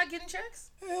 Y'all not getting checks?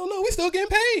 Hell no. We still getting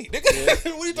paid. Yeah.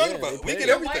 What are you talking about? We get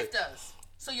Your everything. Wife does.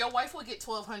 So your wife will get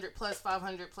 1,200 plus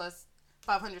 500 plus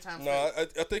 500 times. No, I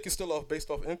think it's still based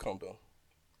off income though.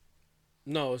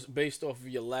 No, it's based off of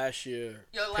your last year.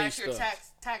 Your last year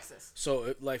taxes.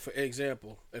 So, like for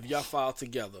example, if y'all file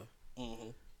together,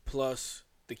 plus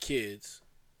the kids,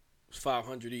 it's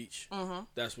 500 each.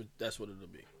 That's what it'll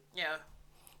be. Yeah.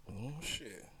 Oh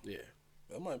shit. Yeah.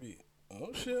 That might be. Oh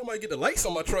shit! I might get the lights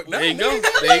on my truck now. There you go.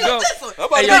 There you go. I'm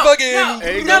about to be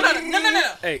fucking. No.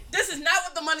 Hey. This is not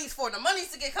what the money's for. The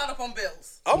money's to get caught up on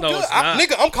bills. I'm good.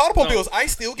 Nigga, I'm caught up on bills. I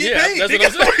still get paid. That's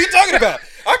nigga, what are you talking about?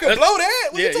 I can blow that.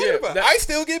 What are you talking about? I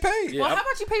still get paid. Well, how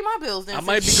about you pay my bills then? I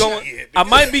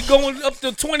might be going up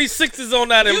to 26s on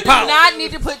that Impala. You do not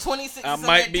need to put 26s on that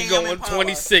might be going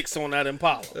 26 on that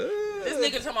Impala. This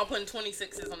nigga talking about putting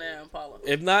 26s on that Impala.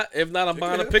 If not, I'm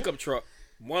buying a pickup truck.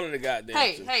 One of the goddamn.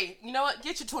 Hey, you know what?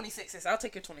 Get your 26s. I'll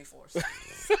take your 24s.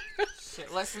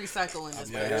 Shit, let's recycle in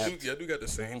this. Y'all do got the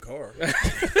same car.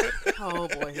 Oh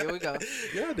boy, here we go.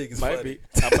 Y'all niggas Might funny. be.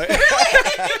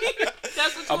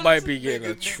 I might be getting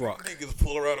a truck. Niggas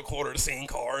pull around the corner of the same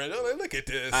car and they're like, look at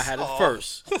this. I had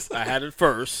it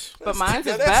first. But mine's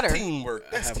is that's better. Teamwork.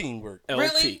 That's teamwork.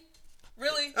 LT.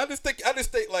 Really? I just think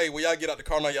like when y'all get out the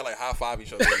car now, y'all like high five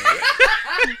each other.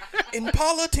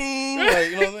 Impala team, like,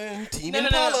 you know what I'm saying? Team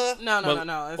Impala. No.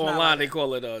 It's Online not they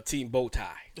call it Team Bow Tie.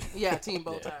 Yeah, team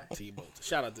bow tie. Yeah, Team Bow Tie.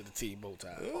 Shout out to the Team Bow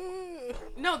Tie.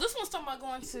 No, this one's talking about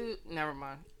going to. Never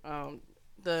mind.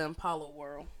 The Impala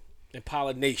world.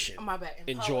 Impala Nation. Oh, my bad.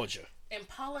 In Georgia.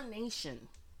 Impala Nation.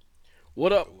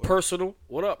 What up, Personal?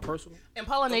 What up, Personal?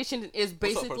 Impala Nation is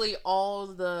basically all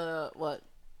the what?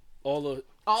 All the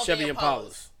All Chevy the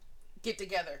Impalas. Get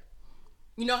together.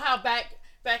 You know how back.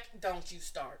 Don't you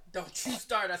start.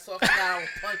 I saw a now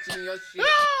punching your shit.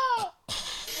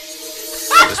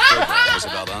 This program is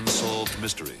about unsolved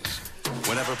mysteries.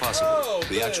 Whenever possible,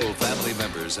 the actual family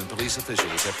members and police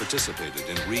officials have participated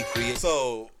in recreating.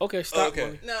 So okay, stop.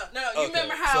 Okay. No.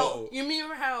 You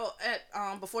remember how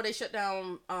at before they shut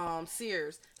down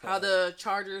Sears, how the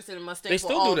Chargers and Mustangs They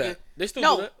still were all do that. good? They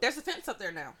still do that. There's a fence up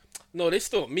there now. No, they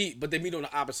still meet, but they meet on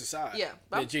the opposite side. Yeah,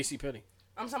 At JCPenney.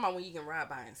 I'm talking about when you can ride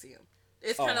by and see them.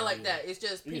 It's kind of like that. It's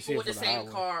just You can see people it with the from the same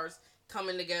highway. cars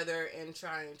coming together and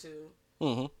trying to,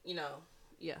 Mm-hmm.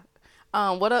 yeah.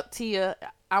 What up, Tia?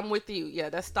 I'm with you. Yeah,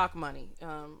 that's stock money.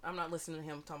 I'm not listening to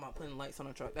him talking about putting lights on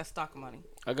a truck. That's stock money.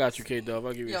 I got you, K-Dub.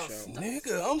 I'll give you Yo, a shout.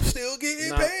 Nigga, I'm still getting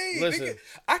Nah, paid. listen. Nigga,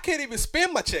 I can't even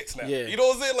spend my checks now. Yeah. You know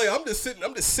what I'm saying? Like I'm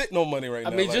just sitting on money right now.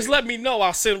 I mean, like, just let me know.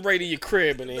 I'll send Ray to your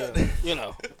crib and then, you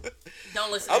know.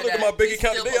 Don't listen I to looked that. at my bank He's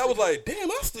account still today. I was supposed like,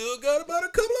 damn, I still got about a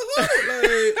couple of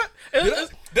hundred. Like,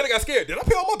 then I got scared. Did I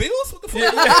pay all my bills? What the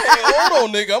fuck? Hold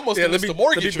on, nigga. I must have missed the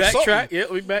mortgage or something. Yeah,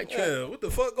 let me backtrack. Yeah, what the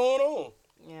fuck going on?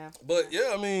 Yeah. But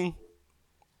yeah, I mean,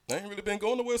 I ain't really been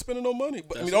going nowhere spending no money.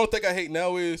 But I mean, the only thing I hate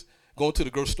now is going to the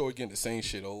grocery store getting the same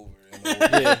shit over and over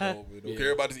and over. Don't care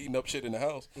everybody's eating up shit in the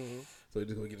house. So you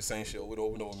just gonna get the same shit over and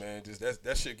over and over, man. Just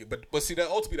that shit. But see, that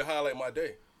ought to be the highlight of my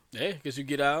day. Yeah, because you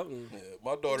get out. And Yeah,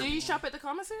 my daughter. Do you shop at the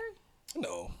commissary?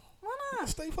 No. Why I not?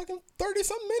 stay fucking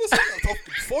 30-something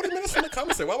minutes, 40 minutes from the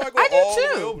commissary. Why am I going I all do the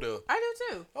way too. over there? I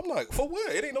do too. I'm like, for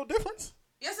what? It ain't no difference.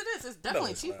 Yes, it is. It's No,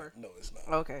 definitely it's cheaper. not. No, it's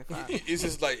not. Okay, fine. It's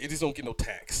just like, it just don't get no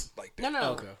tax like that.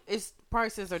 No. Okay. Its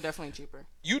prices are definitely cheaper.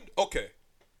 Okay.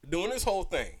 Doing this whole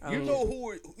thing, you know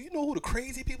who the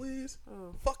crazy people is?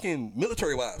 Fucking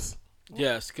military wives.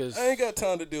 yes, because I ain't got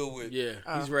time to deal with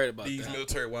he's right about these that.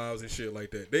 military wives and shit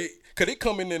like that. Cause they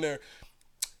come in there.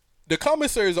 The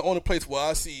commissary is the only place where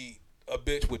I see a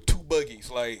bitch with two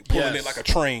buggies, like pulling in like a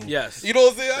train. Yes. You know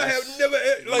what I'm saying? I have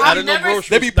never like I've I never- know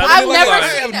they be groceries. pulling I've in like never I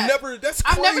seen have that. never. That's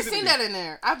I've crazy. never to seen me. that in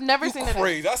there. I've never seen that in there.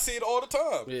 Crazy. I see it all the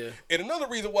time. Yeah. And another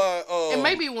reason why, And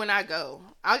maybe when I go,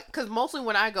 because mostly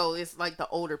when I go, it's like the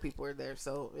older people are there,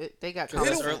 so they got They don't-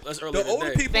 commissary. That's early the in the older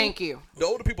day. people. Thank you. The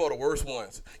older people are the worst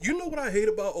ones. You know what I hate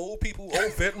about old people,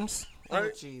 old veterans,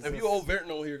 right? Jesus. If you old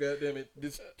veteran on here, goddamn it,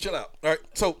 just chill out. All right.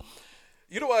 So,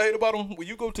 you know what I hate about them? When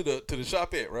you go to the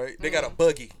shop at, right? They got a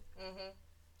buggy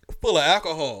full of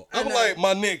alcohol. I'm like,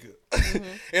 my nigga,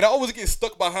 and I always get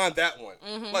stuck behind that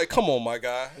one. Like, come on, my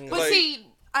guy. But like, see,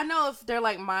 I know if they're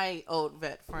like my old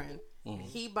vet friend,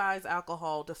 he buys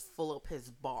alcohol to fill up his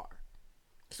bar.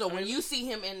 So when you see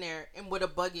him in there and with a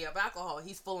buggy of alcohol,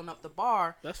 he's filling up the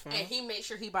bar. That's fine. And he makes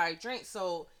sure he buys drinks.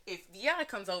 So if VI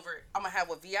comes over, I'm gonna have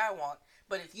what VI want.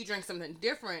 But if you drink something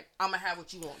different, I'm gonna have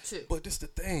what you want too. but this the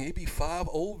thing. It be 5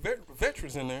 old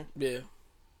veterans in there. Yeah.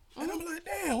 And I'm like,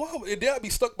 damn, wow. And then I'd be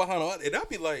stuck behind all. And I'd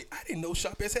be like, I didn't know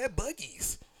shop had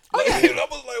buggies. Oh, yeah. And I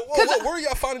was like, whoa, where are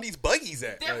y'all finding these buggies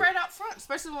at? They're Like, right out front,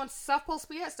 especially when South Post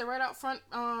BS. They're right out front,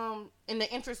 in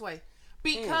the entranceway,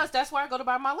 because that's where I go to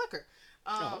buy my liquor.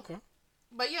 Okay.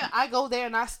 But yeah, I go there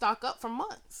and I stock up for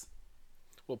months.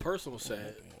 Well, Personal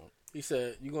said, he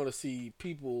said, you're going to see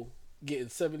people getting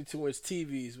 72-inch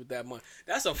TVs with that money.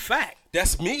 That's a fact.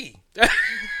 That's me.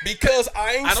 Because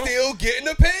I ain't I don't- still getting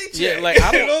a paycheck. Yeah, like,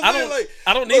 I You know don't- what I'm saying?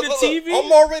 I don't need a look, TV.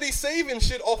 I'm already saving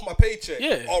shit off my paycheck.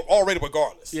 Yeah. Already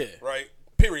regardless. Yeah. Right?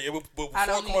 Period. Before I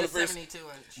don't need a coronavirus. 72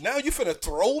 inch. Now you finna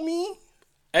throw me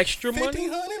Extra money?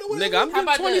 1,500 or whatever? Nigga, I'm How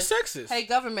getting about this? 26s. Hey,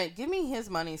 government, give me his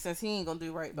money since he ain't gonna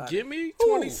do right by Give it. me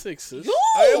Ooh. 26s.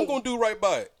 I am gonna do right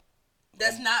by it.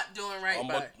 That's not doing right I'm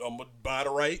by it. gonna buy the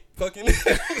right fucking.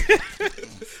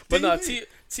 But no, TV.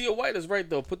 Tia White is right,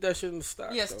 though. Put that shit in the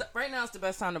stock. Yes, though. right now is the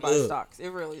best time to buy stocks. It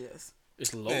really is.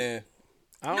 It's low. Man,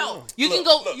 I don't No, know. you can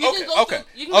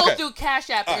go through Cash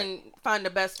App and find the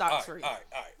best stocks for you. All right.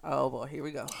 Oh boy, here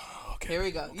we go. Okay. Here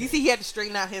we go. You see, he had to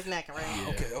straighten out his neck,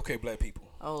 right? Yeah. Okay, black people.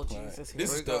 Oh Jesus,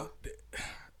 This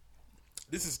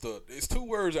is it's two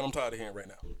words that I'm tired of hearing right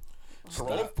now.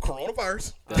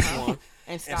 Coronavirus. That's one.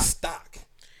 And And stock.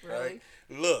 Really? Right?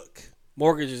 Look.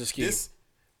 Mortgage is a scheme.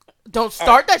 Don't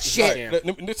start that shit. Yeah. Let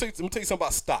me tell you something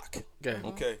about stock. Okay.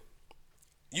 Okay.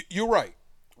 You're right.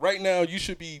 Right now, you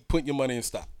should be putting your money in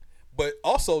stock. But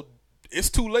also, it's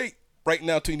too late right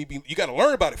now to you got to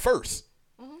learn about it first.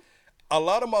 Mm-hmm. A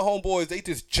lot of my homeboys, they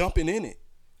just jumping in it.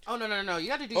 Oh no! You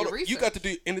got to do your research. You got to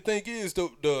do, and the thing is,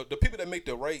 the people that make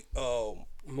the right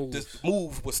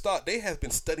move with stock, they have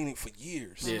been studying it for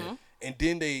years. Yeah. And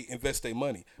then they invest their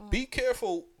money. Be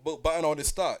careful about buying all this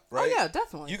stock, right? Oh yeah,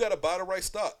 definitely. You got to buy the right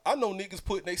stock. I know niggas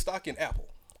putting their stock in Apple,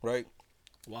 right?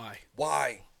 Why?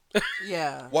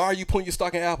 Yeah. Why are you putting your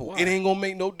stock in Apple? Why? It ain't gonna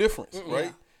make no difference,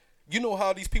 right? You know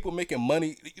how these people making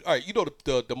money. All right, you know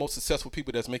the most successful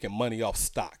people that's making money off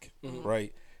stock,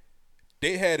 right?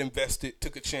 They had invested,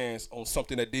 took a chance on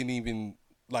something that didn't even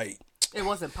It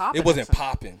wasn't popping. It wasn't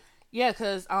popping. Yeah,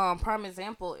 because prime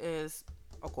example is,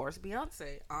 of course,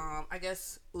 Beyonce. I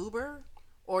guess Uber,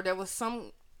 or there was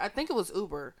some. I think it was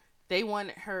Uber. They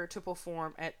wanted her to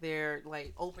perform at their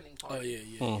opening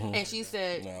party. Oh yeah. And she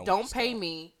said, Nah, "Don't pay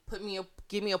me.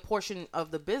 Give me a portion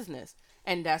of the business."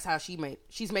 And that's how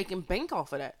she's making bank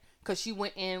off of that because she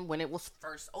went in when it was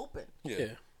first open. Yeah.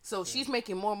 So she's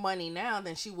making more money now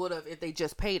than she would have if they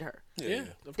just paid her. Yeah.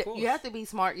 Of course. You have to be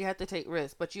smart. You have to take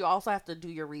risks, but you also have to do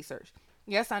your research.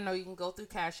 Yes, I know you can go through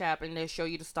Cash App and they show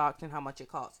you the stocks and how much it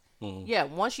costs. Yeah,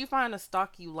 once you find a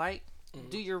stock you like,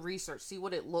 do your research. See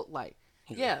what it looked like.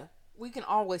 Yeah, we can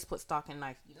always put stock in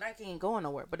Nike. Nike ain't going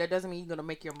nowhere, but that doesn't mean you're going to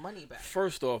make your money back.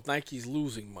 First off, Nike's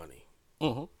losing money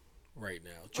right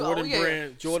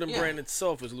now. Jordan Brand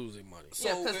itself is losing money.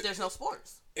 Yeah, because there's no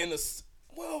sports. It's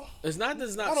not.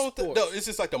 There's not. I don't sports. think. No, it's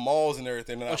just like the malls and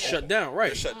everything. Are shut down, right?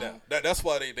 They're shut down. That's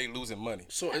why they losing money.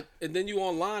 So and then you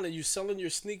online and you selling your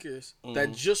sneakers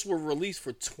that just were released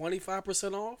for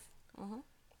 25% off.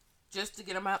 Just to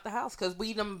get them out the house because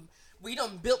we done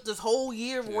built this whole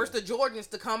year worth of Jordans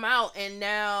to come out and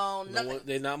now nothing.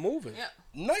 They're not moving. Yeah.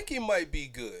 Nike might be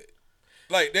good.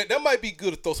 Like that might be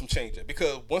good to throw some change at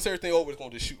because once everything over, it's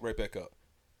gonna just shoot right back up.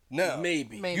 Now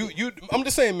Maybe. you I'm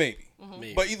just saying maybe.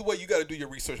 Maybe. But either way, you got to do your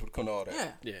research when it comes to all that.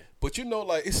 Yeah. Yeah. But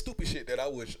it's stupid shit that I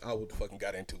wish I would fucking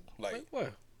got into, like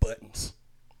What? buttons.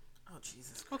 Oh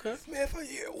Jesus. Okay. Man,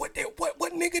 what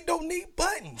nigga don't need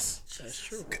buttons? That's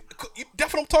true.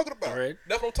 That's what I'm talking about. Thread.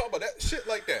 That's what I'm talking about. That shit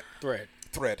like that.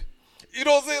 Thread. You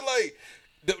know what I'm saying?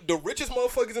 Like the richest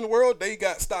motherfuckers in the world, they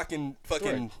got stock in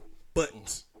fucking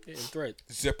buttons, Yeah, thread.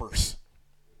 zippers,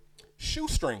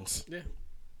 shoestrings. Yeah.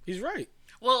 He's right.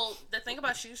 Well, the thing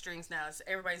about shoestrings now is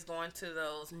everybody's going to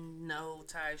those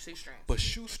no-tie shoestrings. But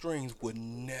shoestrings would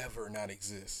never not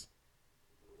exist.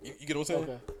 You get what I'm saying?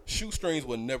 Okay. Shoestrings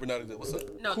would never not exist. What's up?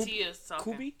 No, T is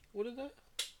talking. Kubi? What is that?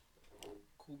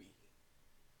 Kubi.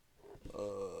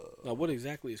 Now, what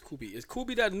exactly is Kubi? Is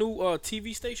Kubi that new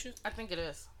TV station? I think it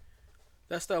is.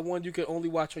 That's that one you can only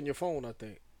watch on your phone, I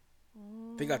think.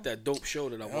 They got that dope show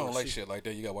that I want to see. I don't like shit like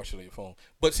that. You gotta watch it on your phone.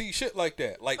 But see, shit like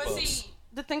that, light But bulbs. see,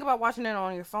 the thing about watching it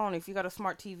on your phone, if you got a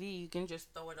smart TV, you can just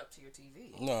throw it up to your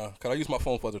TV. Nah, cause I use my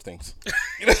phone for other things.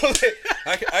 You know what I'm saying?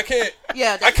 I can't.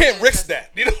 Yeah, I can't risk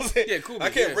that. You know what I'm saying? Yeah, cool. I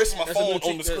can't risk my That's a phone little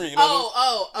on the cheap- screen. You know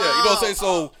yeah, you know what I'm saying?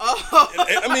 So,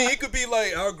 I mean, it could be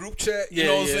like our group chat. You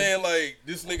know what I'm saying? Like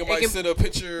this nigga might send a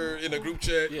picture in a group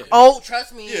chat. Yeah. Oh,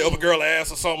 trust me. Yeah, of a girl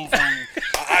ass or something from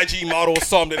an IG model or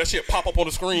something. That shit pop up on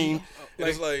the screen. And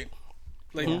it's like,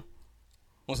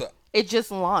 what's up? It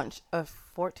just launched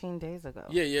 14 days ago.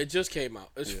 Yeah, it just came out.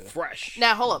 It's fresh.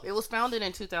 Now, hold up. It was founded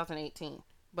in 2018,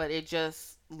 but it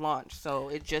just launched, so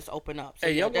it just opened up. So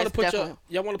Hey, yeah, y'all want to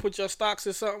that's put your stocks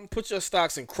in something? Put your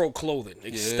stocks in Crow Clothing.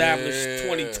 Established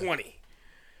 2020.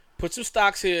 Put your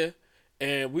stocks here,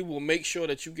 and we will make sure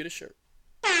that you get a shirt.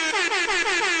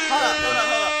 Hold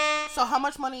up. So how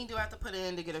much money do I have to put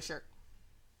in to get a shirt?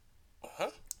 Huh?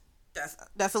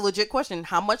 That's a legit question.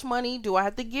 How much money do I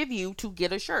have to give you to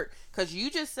get a shirt? Because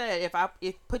you just said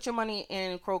if put your money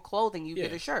in Crow Clothing, you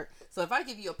get a shirt. So if I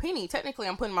give you a penny, technically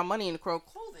I'm putting my money in Crow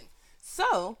Clothing.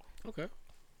 So Okay.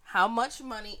 how much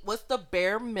money? What's the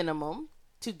bare minimum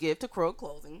to give to Crow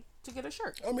Clothing to get a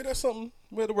shirt? I mean, that's something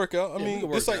we had to work out. I we mean, can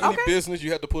work it's like it out. any business.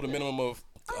 You have to put a minimum of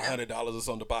 $100 or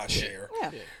something to buy a share. Yeah,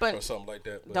 Or but something like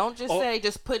that. But don't just say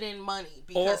just put in money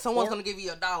because someone's or- gonna give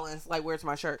you $1 and it's like, where's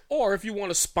my shirt? Or if you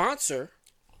want to sponsor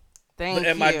Thank the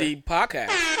you. MID podcast,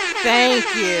 Thank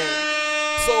you.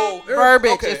 So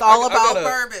verbiage. Okay, It's all about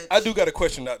verbiage. I do got a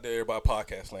question out there about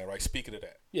podcast land, right? Speaking of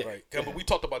that, right? But we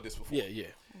talked about this before. Yeah.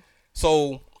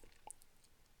 So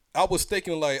I was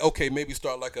thinking like, okay, maybe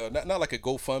start like a not like a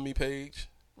GoFundMe page.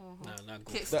 No, not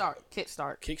good.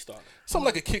 Kickstart. Something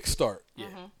like a Kickstart. Yeah.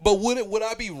 But would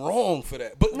I be wrong for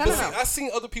that? But No. I seen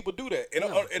other people do that,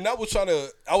 and I was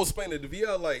explaining to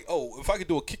VL like, oh, if I could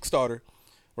do a Kickstarter,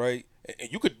 right?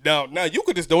 And you could now you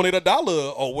could just donate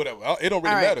 $1 or whatever. It don't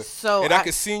really matter. So and I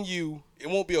could send you. It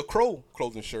won't be a Crow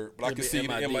clothing shirt, but I can send you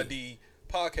the MID. MID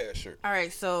podcast shirt. All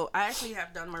right, so I actually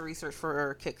have done my research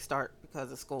for Kickstart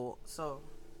because of school. So,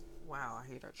 wow,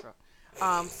 I hate our truck.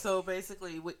 So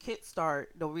basically, with Kickstart,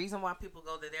 the reason why people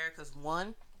go to there because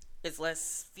one, it's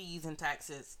less fees and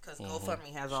taxes because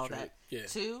GoFundMe has all that. Yeah.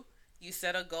 Two, you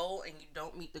set a goal and you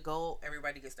don't meet the goal,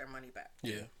 everybody gets their money back.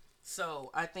 Yeah.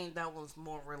 So I think that was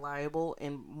more reliable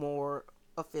and more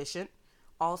efficient.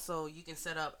 Also, you can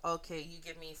set up, okay, you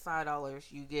give me $5,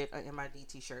 you get an MID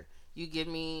t-shirt. You give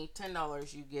me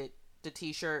 $10, you get the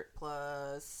t-shirt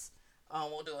plus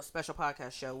we'll do a special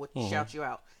podcast show with shout you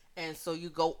out. And so you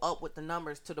go up with the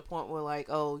numbers to the point where like,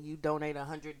 oh, you donate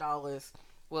 $100,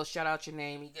 we'll shout out your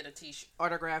name, you get a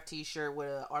autographed t-shirt with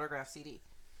an autographed CD.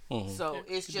 So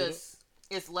it's just,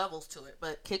 it's levels to it.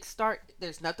 But Kickstart,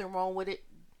 there's nothing wrong with it.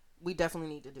 We definitely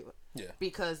need to do it. Yeah.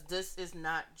 Because this is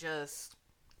not just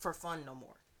for fun no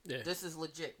more. Yeah. This is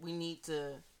legit. We need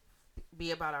to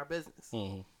be about our business.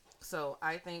 So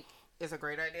I think it's a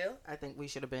great idea. I think we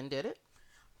should have did it.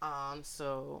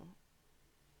 So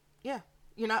yeah.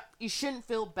 You shouldn't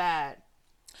feel bad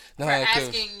for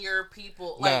asking your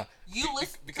people like you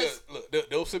listen because look,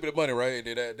 they'll send me the money, right?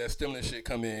 And then that stimulus shit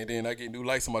come in, and then I get new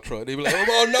lights in my truck. They be like,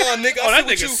 "Oh no, nigga, that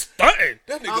nigga stunting.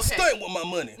 That nigga stunting with my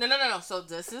money." No. So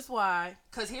this is why,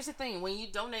 because here's the thing: when you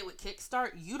donate with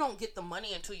Kickstart, you don't get the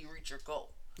money until you reach your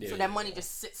goal. So that money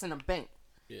just sits in a bank.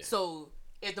 Yeah. So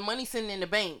if the money's sitting in the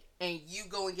bank and you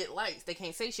go and get lights, they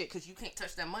can't say shit because you can't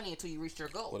touch that money until you reach your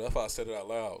goal. Well, that's why I said it out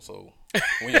loud. So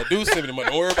when y'all do send me the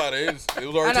money, don't worry about it. It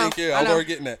was already taken care of. I was already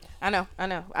getting that.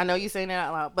 I know you saying that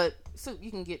out loud, but you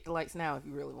can get the lights now if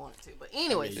you really wanted to. But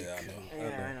anyways, I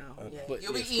know. Yeah. But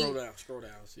You'll be scroll eating.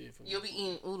 down. See if You'll be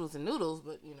eating oodles and noodles,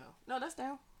 but no, that's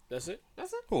down. That's it.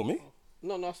 That's it. Who, me?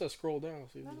 No, I said scroll down.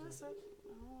 See. No, that's it.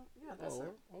 Yeah, that's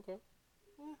it. Okay.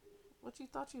 Yeah. What you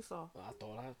thought you saw? I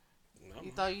thought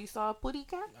You thought you saw a putty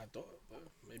cat? I thought,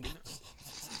 maybe not.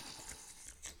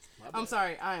 I'm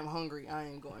sorry, I am hungry. I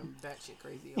am going batshit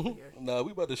crazy over here. Nah,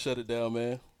 we about to shut it down,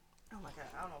 man. Oh my god,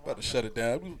 I don't know. About to shut it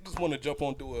down. We just want to jump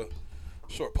on do a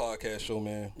short podcast show,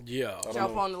 man. Yeah.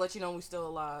 Jump on to let you know we still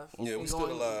alive. Yeah, we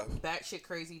still alive. Batshit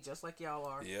crazy, just like y'all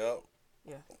are. Yep.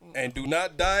 Yeah. And do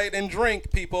not diet and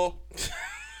drink, people.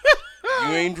 You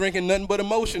ain't drinking nothing but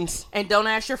emotions. And don't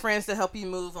ask your friends to help you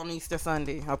move on Easter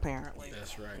Sunday, apparently.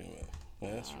 That's right.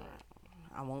 That's right.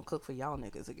 I won't cook for y'all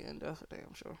niggas again, that's for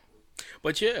damn sure.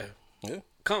 But yeah.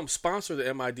 Come sponsor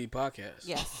the MID podcast.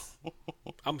 Yes.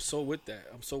 I'm so with that.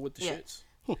 I'm so with the shits.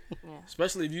 Yeah.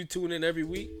 Especially if you tune in every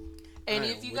week. And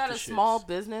if you got a small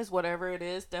business, whatever it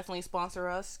is, definitely sponsor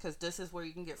us because this is where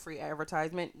you can get free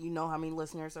advertisement. You know how many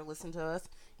listeners are listening to us.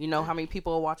 You know how many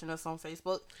people are watching us on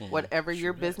Facebook. Whatever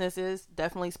your business is,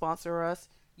 definitely sponsor us.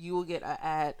 You will get an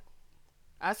ad.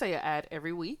 I say an ad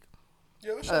every week.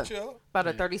 Yeah, I'll shut you out. About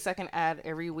a 30-second ad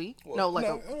every week. Well, I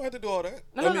don't have to do all that.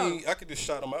 I could just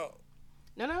shout them out.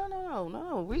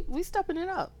 No. We stepping it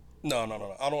up. No.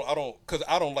 I don't, because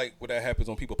I don't like when that happens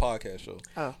on people's podcast shows.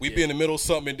 We be in the middle of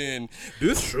something, and then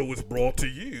this show is brought to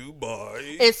you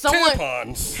by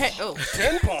tampons.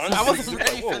 Tampons. I wasn't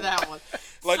ready for that one.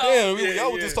 Like,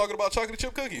 y'all was just talking about chocolate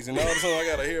chip cookies, and now all of a sudden I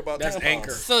gotta hear about That's tampons.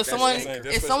 Anchor. So if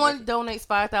someone donates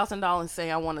 $5,000 and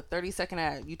say I want a 30-second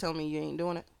ad, you tell me you ain't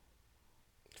doing it?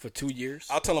 For 2 years?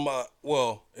 I'll tell them,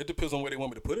 it depends on where they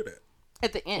want me to put it at.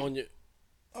 At the end.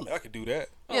 I mean, I could do that.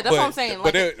 Yeah, that's what I'm saying.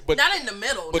 But not in the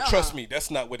middle. But trust me, that's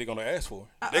not what they're gonna ask for.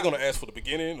 They're gonna ask for the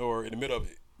beginning or in the middle of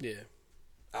it. Yeah.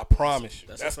 I promise you.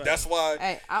 That's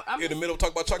why I'm in the middle of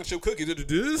talking about chocolate chip cookies,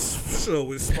 this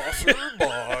show is sponsored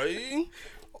by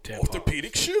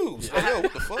Orthopedic Shoes.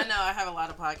 What the fuck? I know I have a lot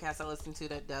of podcasts I listen to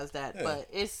that does that, but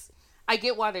I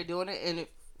get why they're doing it. And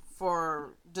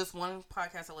for just one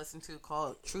podcast I listen to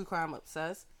called True Crime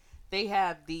Obsessed, they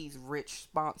have these rich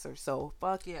sponsors. So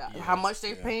fuck yeah. How much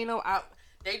they paying them?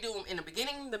 They do them in the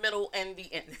beginning, the middle, and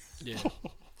the end. Yeah.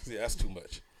 That's too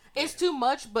much. It's too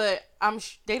much, but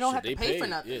they don't have to pay for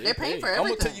nothing. Yeah, they're paying for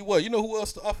everything. I'm gonna tell you what. You know who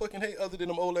else I fucking hate other than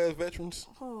them old ass veterans?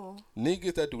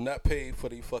 Niggas that do not pay for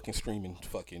the fucking streaming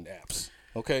fucking apps.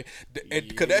 Okay,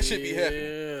 because that shit be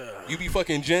happening. You be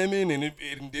fucking jamming and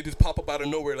it just pop up out of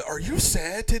nowhere. Like, are you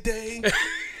sad today?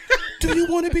 Do you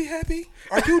want to be happy?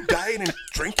 Are you dieting and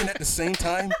drinking at the same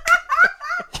time?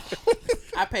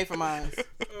 I pay for mine.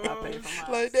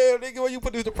 Like, damn, nigga, when you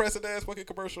put this depressing ass fucking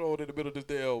commercial on in the middle of this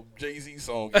damn Jay-Z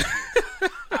song.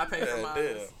 I pay for mine.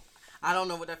 Damn. I don't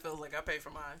know what that feels like. I pay for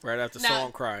mine. Right after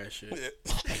song crying shit.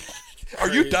 Yeah. Are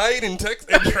you dieting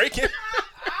and drinking?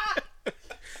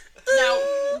 Now,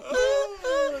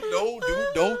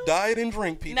 don't diet and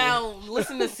drink, people. now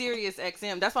listen to Sirius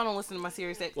XM. That's why I don't listen to my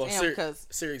Sirius XM Well, because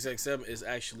Sirius XM is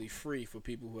actually free for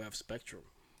people who have Spectrum.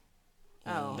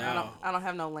 I don't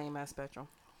have no lame ass Spectrum.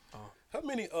 How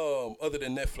many other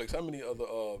than Netflix? How many other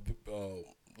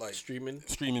like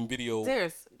Streaming video?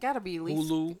 There's gotta be at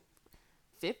least Hulu,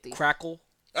 50. Crackle.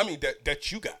 I mean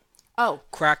that you got. Oh,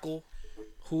 Crackle,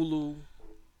 Hulu,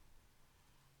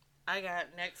 I got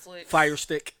Netflix, Fire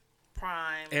Stick,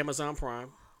 Prime, Amazon Prime,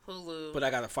 Hulu. but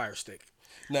I got a Fire Stick.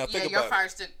 Now yeah, think your about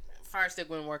Fire Stick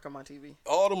wouldn't work on my TV.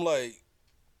 all them like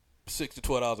 $6 to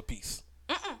 $12 a piece.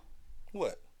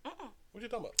 What? What you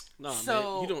talking about? No,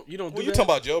 So- man, you don't. Well, Do you that? talking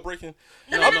about jailbreaking?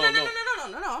 No.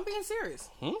 I'm being serious.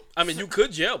 I mean, you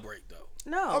could jailbreak though.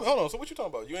 No. Hold on. So what you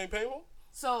talking about? You ain't paying for?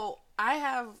 So I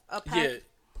have a pack.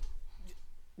 Yeah.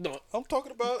 No, I'm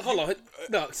talking about. hold on.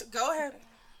 No, Go ahead.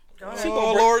 she Oh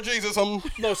gonna break. Lord Jesus!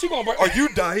 No, she gonna break. Are you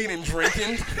dieting and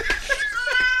drinking?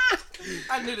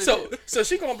 I knew this. So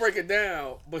she gonna break it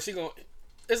down, but she gonna.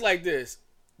 It's like this.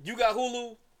 You got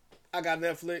Hulu, I got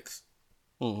Netflix.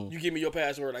 You give me your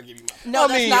password, I give you mine. No, I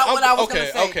that's mean, not what I was okay,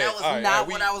 gonna say. okay, That was all right, not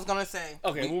we- what I was gonna say.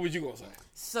 Okay, what was you gonna say?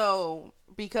 So,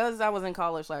 because I was in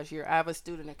college last year, I have a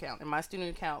student account, and my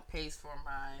student account pays for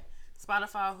my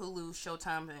Spotify, Hulu,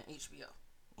 Showtime, and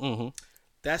HBO.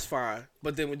 That's fine,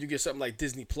 but then when you get something like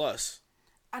Disney Plus,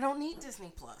 I don't need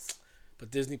Disney Plus.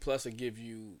 but Disney Plus will give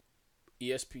you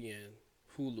ESPN,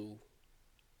 Hulu,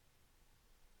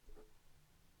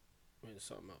 and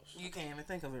something else. You can't even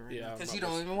think of it right Yeah, now because I'm you not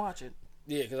don't even watch it.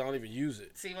 Yeah, because I don't even use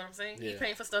it. See what I'm saying? Yeah. You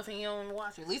paying for stuff and you don't even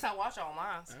watch it. At least I watch all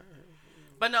mine.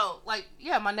 But no, like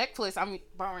my Netflix. I'm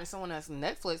borrowing someone else's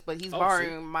Netflix, but he's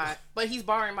borrowing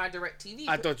my Direct TV.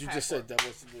 I thought you just said that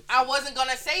was. I wasn't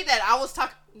gonna say that. I was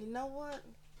talking. You know what?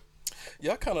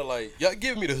 Y'all kind of like y'all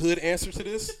giving me the hood answer to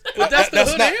this. But that's the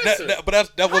hood answer. That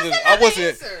wasn't. that I the wasn't.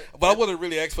 answer? But I wasn't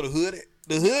really asking for the hood.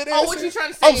 The hood answer. Oh, what you trying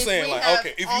to say? I'm is saying we like have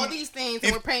okay, if all you, these things and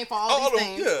if- we're paying for all these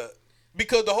things. Yeah,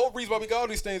 because the whole reason why we got all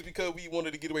these things is because we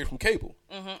wanted to get away from cable.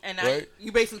 And now Right.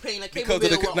 you basically paying a cable Because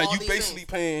bill of the with now all you these basically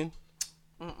things.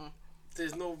 paying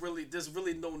There's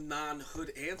really no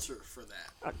non-hood answer for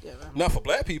that. not for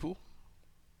black people.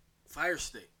 Fire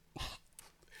Stick.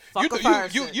 Fuck a Fire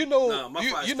You Stick. know Nah, my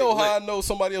Fire you Stick know how lit. I know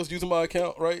somebody else using my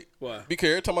account, right? Why? Because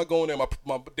every time I go in there,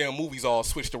 my damn movies all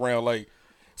switched around. Like,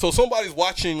 so somebody's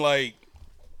watching like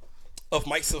Of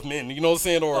Mice of Men, you know what I'm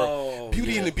saying, or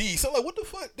Beauty and the Beast. I'm like, what the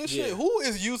fuck? This shit. Who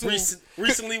is using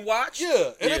Recently watched?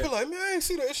 Yeah, and they be like, man, I ain't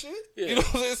see that shit. Yeah. You know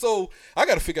what I'm saying? So I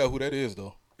got to figure out who that is,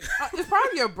 though. It's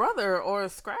probably your brother or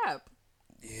Scrap.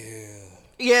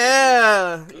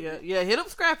 Yeah. Yeah. Hit up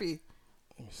Scrappy.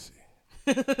 Let me see.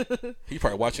 He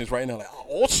probably watching this right now, like,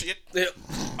 oh shit. Yeah.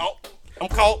 Oh, I'm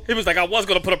caught. He was like, I was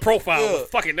gonna put a profile, Yeah.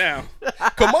 but fuck it now.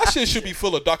 Cause my shit should be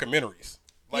full of documentaries.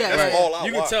 Like Yeah, that's right. all I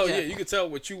You watch. can tell, Yeah. you can tell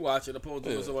what you watching opposed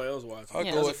to what somebody else watching. I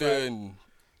Yeah, go that's up there and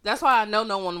That's why I know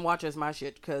no one watches my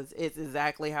shit because it's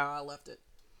exactly how I left it.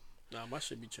 Nah, my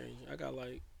shit be changing. I got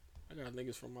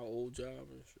niggas from my old job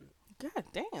and shit God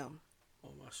damn.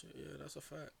 on my shit. Yeah, that's a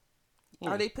fact.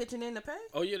 Are they pitching in to pay?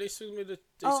 Oh yeah, they sued me. They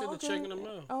sent the check in the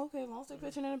mail. Oh, okay. As long as they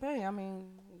pitching in to pay, I mean,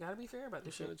 you gotta be fair about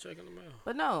this Sent shit. the check in the mail.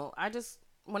 But no,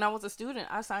 when I was a student,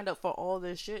 I signed up for all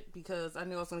this shit because I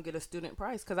knew I was gonna get a student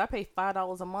price because I pay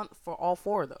 $5 a month for all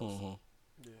 4 of those.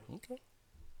 Yeah. Okay.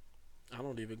 I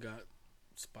don't even got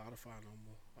Spotify no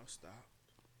more. I stopped.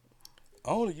 I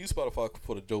only use Spotify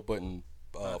for the Joe Budden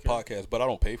podcast, but I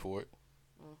don't pay for it.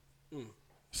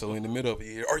 So in the middle of it,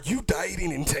 here, are you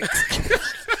dieting and texting?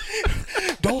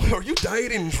 Are you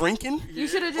dieting and drinking? You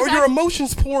should have Or just your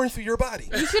emotions pouring through your body?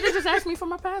 you should have just asked me for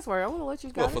my password. I would have let you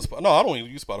go. No, I don't even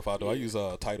use Spotify though. I use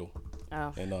Tidal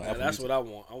Oh. and Yeah, Apple that's Music. what I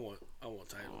want. I want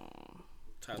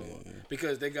Title One.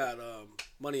 Because they got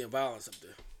Money and Violence up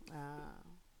there.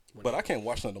 But I can't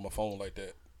watch nothing on my phone like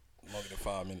that longer than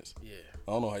 5 minutes. Yeah.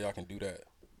 I don't know how y'all can do that.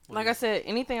 Like I said,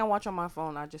 anything I watch on my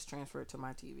phone, I just transfer it to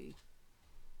my TV.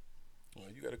 Well,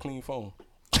 you got a clean phone.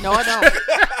 No, I don't.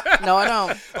 No, I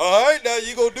don't. All right, now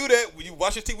you gonna do that when you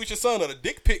watch your TV with your son, or the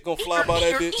dick pic gonna fly by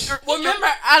that bitch. Remember,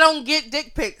 I don't get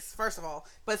dick pics, first of all.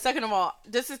 But second of all,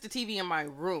 this is the TV in my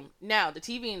room. Now, the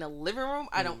TV in the living room,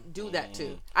 I don't do that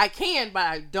too. I can, but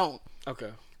I don't. Okay.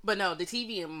 But no, the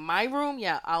TV in my room,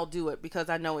 yeah, I'll do it because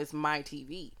I know it's my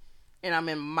TV. And I'm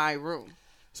in my room.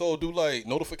 So do like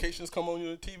notifications come on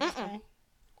your TV screen?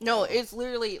 No, it's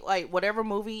literally like whatever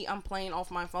movie I'm playing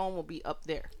off my phone will be up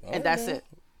there, and that's it.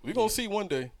 We're gonna see one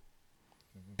day.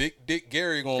 Big Dick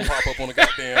Gary gonna pop up on the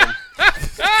goddamn.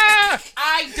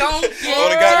 I don't get on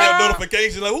the goddamn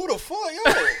notification. Like, who the fuck,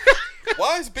 yo?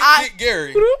 Why is Big Dick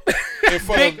Gary in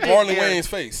front of Marlon Wayne's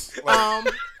face?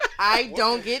 Like, I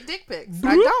don't get dick pics.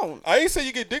 I don't. I ain't say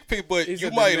you get dick pic, but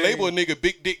you might label a nigga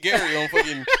Big Dick Gary on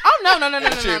fucking. Oh no.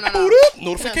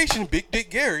 Notification, Big Dick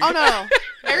Gary. Oh no.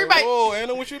 Everybody. Oh,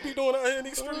 Anna, what you be doing out here in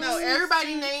these streets? No,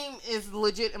 everybody's name is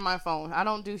legit in my phone. I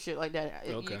don't do shit like that.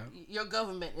 Okay. Your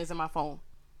government is in my phone.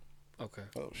 Okay.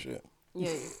 Oh shit.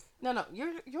 Yeah. No.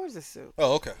 Yours is Sue.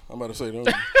 Oh, okay. I'm about to say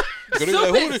like,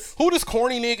 who this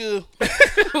corny nigga?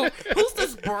 Who's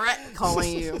this brat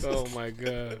calling you? Oh my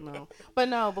god. No. But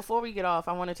no, before we get off,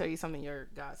 I want to tell you something your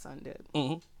godson did.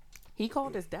 Mm-hmm. He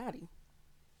called his daddy.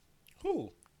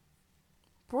 Who?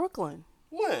 Brooklyn.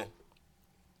 When?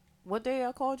 What day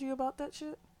I called you about that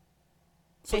shit?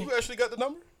 So you actually got the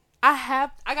number? I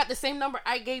got the same number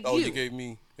I gave you. Oh, you gave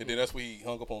me. And then that's when he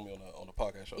hung up on me on the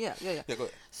podcast show. Yeah. Yeah, go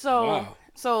ahead.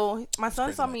 So my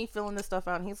son saw me filling this stuff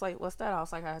out, and he's like, "What's that?" I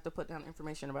was like, "I have to put down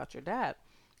information about your dad."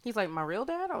 He's like, "My real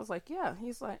dad?" I was like, "Yeah."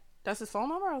 He's like, "That's his phone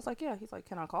number?" I was like, "Yeah." He's like,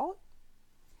 "Can I call it?"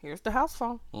 Here's the house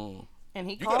phone. And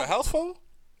he called. You got a house phone?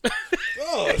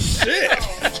 Oh shit!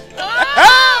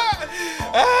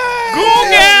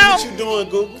 Google, what you doing,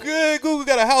 Google? Good, Google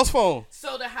got a house phone.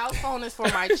 So the house phone is for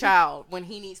my child when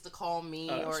he needs to call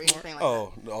me or anything like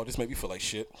that. Oh, this made me feel like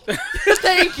shit.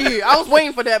 Thank you. I was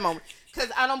waiting for that moment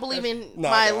because I don't believe in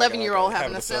my 11-year-old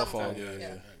having a cell phone.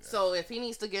 Yeah. So if he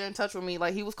needs to get in touch with me,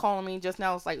 like he was calling me just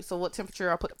now, it's like, so what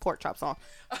temperature I put the pork chops on?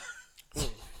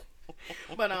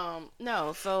 But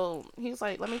no. So he was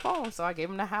like, let me call him. So I gave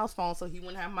him the house phone so he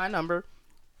wouldn't have my number.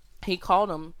 He called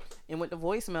him and went to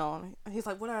voicemail. He's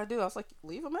like, what did I do? I was like,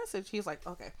 leave a message. He's like,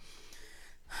 okay.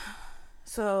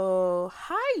 So,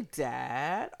 hi,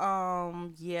 Dad.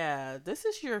 Yeah, this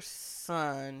is your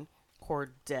son,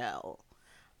 Cordell.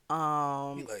 He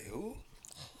like, who?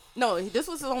 No, this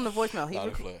was on the voicemail. He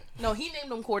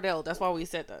named him Cordell. That's why we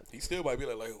said that. He still might be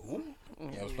like who?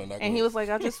 Yeah, I was playing that and he was like,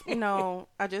 I just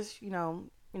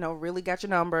really got your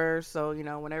number. So,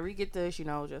 whenever you get this,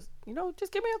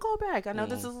 just give me a call back. I know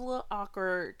this is a little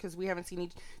awkward because you haven't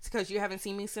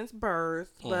seen me since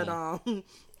birth, but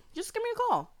just give me a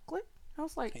call. Click. I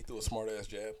was like, he threw a smart ass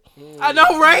jab. I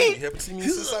know, right? You haven't seen me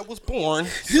since I was born.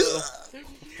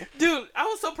 Dude, I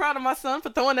was so proud of my son for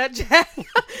throwing that jab.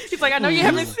 He's like, I know you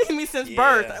haven't seen me since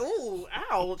birth. Ooh,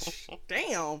 ouch.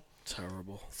 Damn.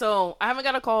 Terrible. So I haven't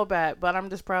got a call back, but I'm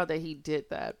just proud that he did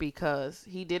that because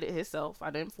he did it himself.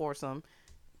 I didn't force him.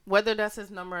 Whether that's his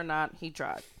number or not, he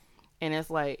tried. And it's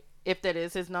like, if that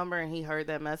is his number and he heard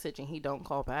that message and he don't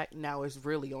call back, now it's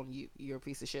really on you. You're a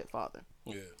piece of shit father.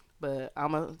 Yeah. But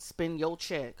I'm going to spend your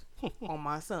check on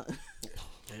my son.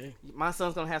 Hey. My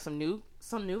son's going to have some new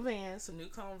Vans, some new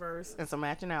Converse, and some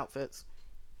matching outfits.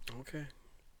 Okay.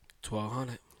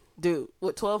 $1,200. Dude,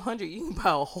 with $1,200, you can buy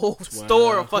a whole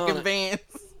store of fucking Vans.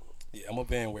 Yeah, I'm a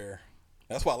van wearer.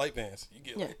 That's why I like Vans. You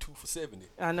get like 2 for $70.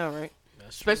 I know, right?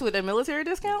 Especially with that military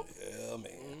discount. Yeah,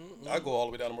 man. I go all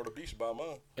the way down to Myrtle Beach to buy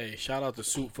mine. Hey, shout out to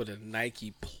Soup for the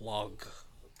Nike plug.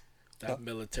 That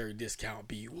military discount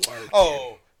be working.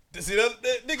 Oh, see that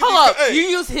nigga? Hold up, you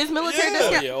use his military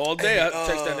discount? Yeah, all day. I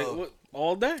text that nigga.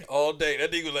 All day. All day.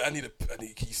 That nigga was like, I need.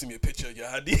 Can you send me a picture of your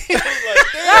ID? I was like,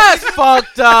 damn. That's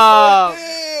fucked up.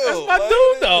 Damn, that's my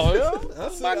dude, though. Yo.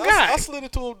 That's my guy. I slid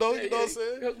it to him, though. You know what I'm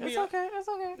saying? It's okay. It's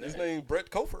okay. His name Brett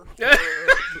Kofer.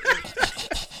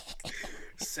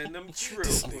 Send them true,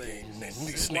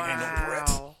 please.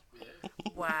 Wow.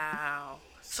 Wow.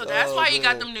 So that's why you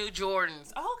got them new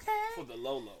Jordans. Okay. For the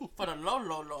Lolo. For the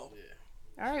Lolo.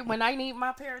 Yeah. All right. When I need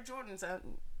my pair of Jordans, what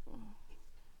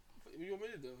you want me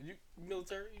to do? You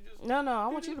military? You just no. I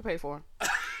want you to pay for them.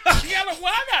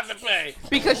 I got to pay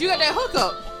because you got that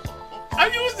hookup. I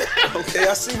use that. Okay,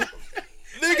 I see.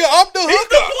 Nigga, I'm the hookup. He's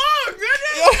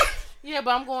the plug, yeah,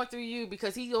 but I'm going through you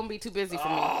because he's gonna be too busy for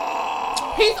me.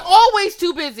 He's always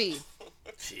too busy.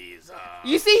 Jesus.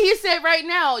 You see, he said right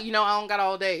now, I don't got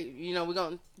all day. We're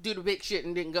gonna do the big shit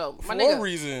and didn't go. For what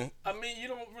reason? I mean, you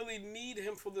don't really need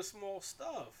him for the small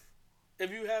stuff. If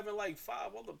you having like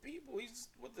 5 other people, he's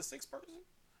with the 6th person.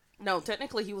 No,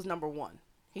 technically he was number 1.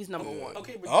 He's number 1.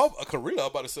 Okay, but Karina, I'm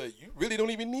about to say you really don't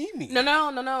even need me.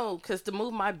 No. Because to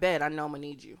move my bed, I know I'm gonna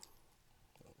need you.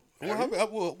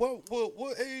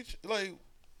 What age? Like,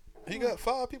 he got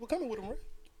 5 people coming with him, right?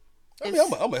 I mean,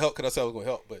 I'm gonna help because I said I was gonna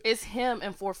help, but it's him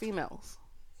and 4 females.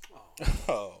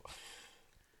 Oh.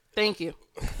 Thank you.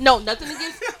 No, nothing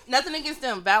against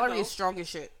them. Valerie is strong as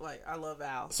shit. Like, I love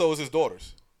Val. So is his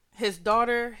daughters. His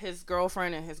daughter, his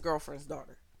girlfriend, and his girlfriend's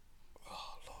daughter.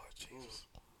 Oh Lord Jesus!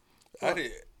 I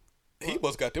did. He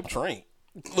must got them trained.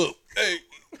 Look, hey,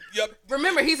 yep.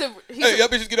 Remember, he's hey, y'all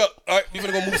bitches get up. All right, we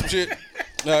finna go move some shit.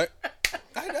 All right.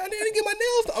 I didn't get my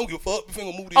nails done. I don't give a fuck. We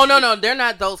finna go move this shit. No, they're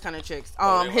not those kind of chicks.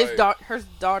 Her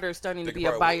daughter's studying to be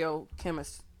a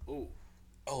biochemist. Ooh.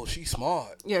 Oh, she's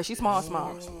smart. Yeah, she's smart.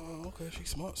 Oh, okay, she's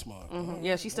smart. Mm-hmm.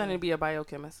 Yeah, she's studying to be a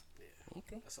biochemist. Yeah,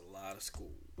 okay. That's a lot of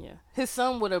school. Yeah, his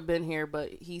son would have been here, but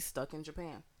he's stuck in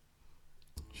Japan.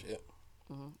 Shit.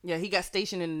 Mm-hmm. Yeah, he got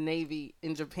stationed in the Navy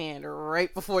in Japan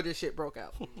right before this shit broke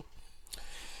out.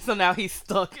 So now he's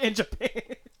stuck in Japan.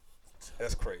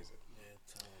 That's crazy.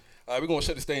 All right, we're gonna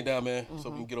shut this thing down, man, so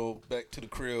we can get on back to the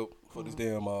crib for this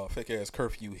damn fake ass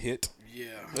curfew hit. Yeah.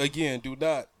 Again, do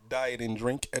not diet and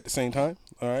drink at the same time.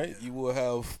 All right, you will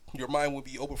have your mind will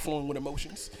be overflowing with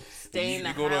emotions. Stay in the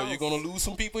house. You're gonna lose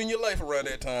some people in your life around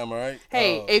that time. All right.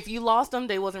 Hey, if you lost them,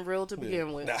 they wasn't real to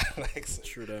begin with. Nah, like,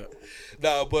 true that.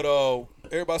 Nah, but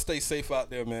everybody stay safe out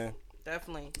there, man.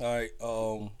 Definitely. All right.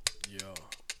 Yo.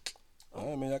 All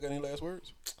right, man. Y'all got any last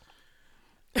words?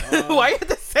 Why you have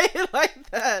to say it like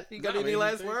that? You got any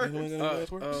last words?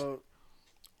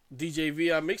 DJ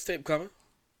VI mixtape coming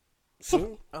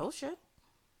soon. Oh shit.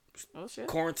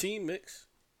 Quarantine mix.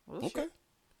 Oh, okay.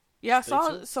 Yeah, I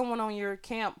saw someone on your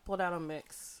camp put out a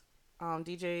mix.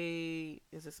 DJ,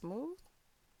 is it Smooth?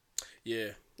 Yeah.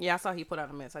 Yeah, I saw he put out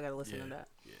a mix. I gotta listen to that.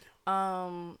 Yeah.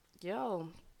 Yo,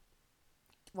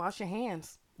 wash your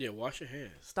hands. Yeah, wash your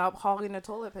hands. Stop hogging the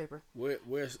toilet paper. Wear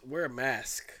a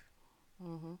mask.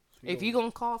 Mm-hmm. If you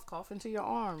gonna cough into your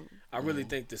arm. I really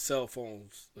think the cell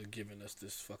phones are giving us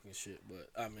this fucking shit, but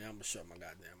I mean, I'm gonna shut my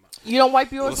goddamn mouth. You don't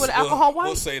wipe yours with an alcohol wipe?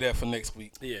 We'll say that for next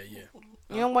week. Yeah.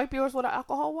 You don't wipe yours with an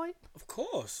alcohol wipe? Of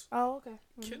course. Oh, okay.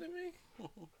 Mm-hmm. Kidding me?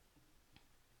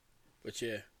 But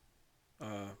yeah.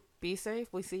 Be safe.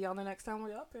 We see y'all the next time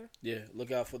we're up here. Yeah,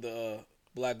 look out for the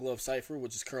Black Glove Cypher,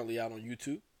 which is currently out on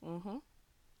YouTube. Mm-hmm.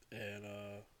 And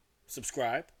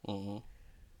subscribe. Mm-hmm.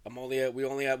 We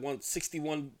only have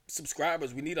 161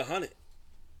 subscribers. We need 100.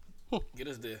 Get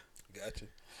us there. Gotcha.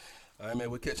 All right,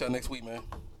 man. We'll catch y'all next week, man.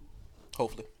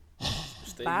 Hopefully.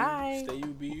 Bye. Stay you,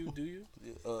 be you, do you?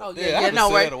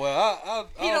 No way.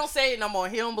 He don't say it no more.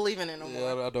 He don't believe in it no more.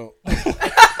 Yeah, I don't.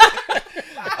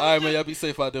 All right, man. Y'all be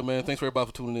safe out there, man. Thanks for everybody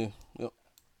for tuning in.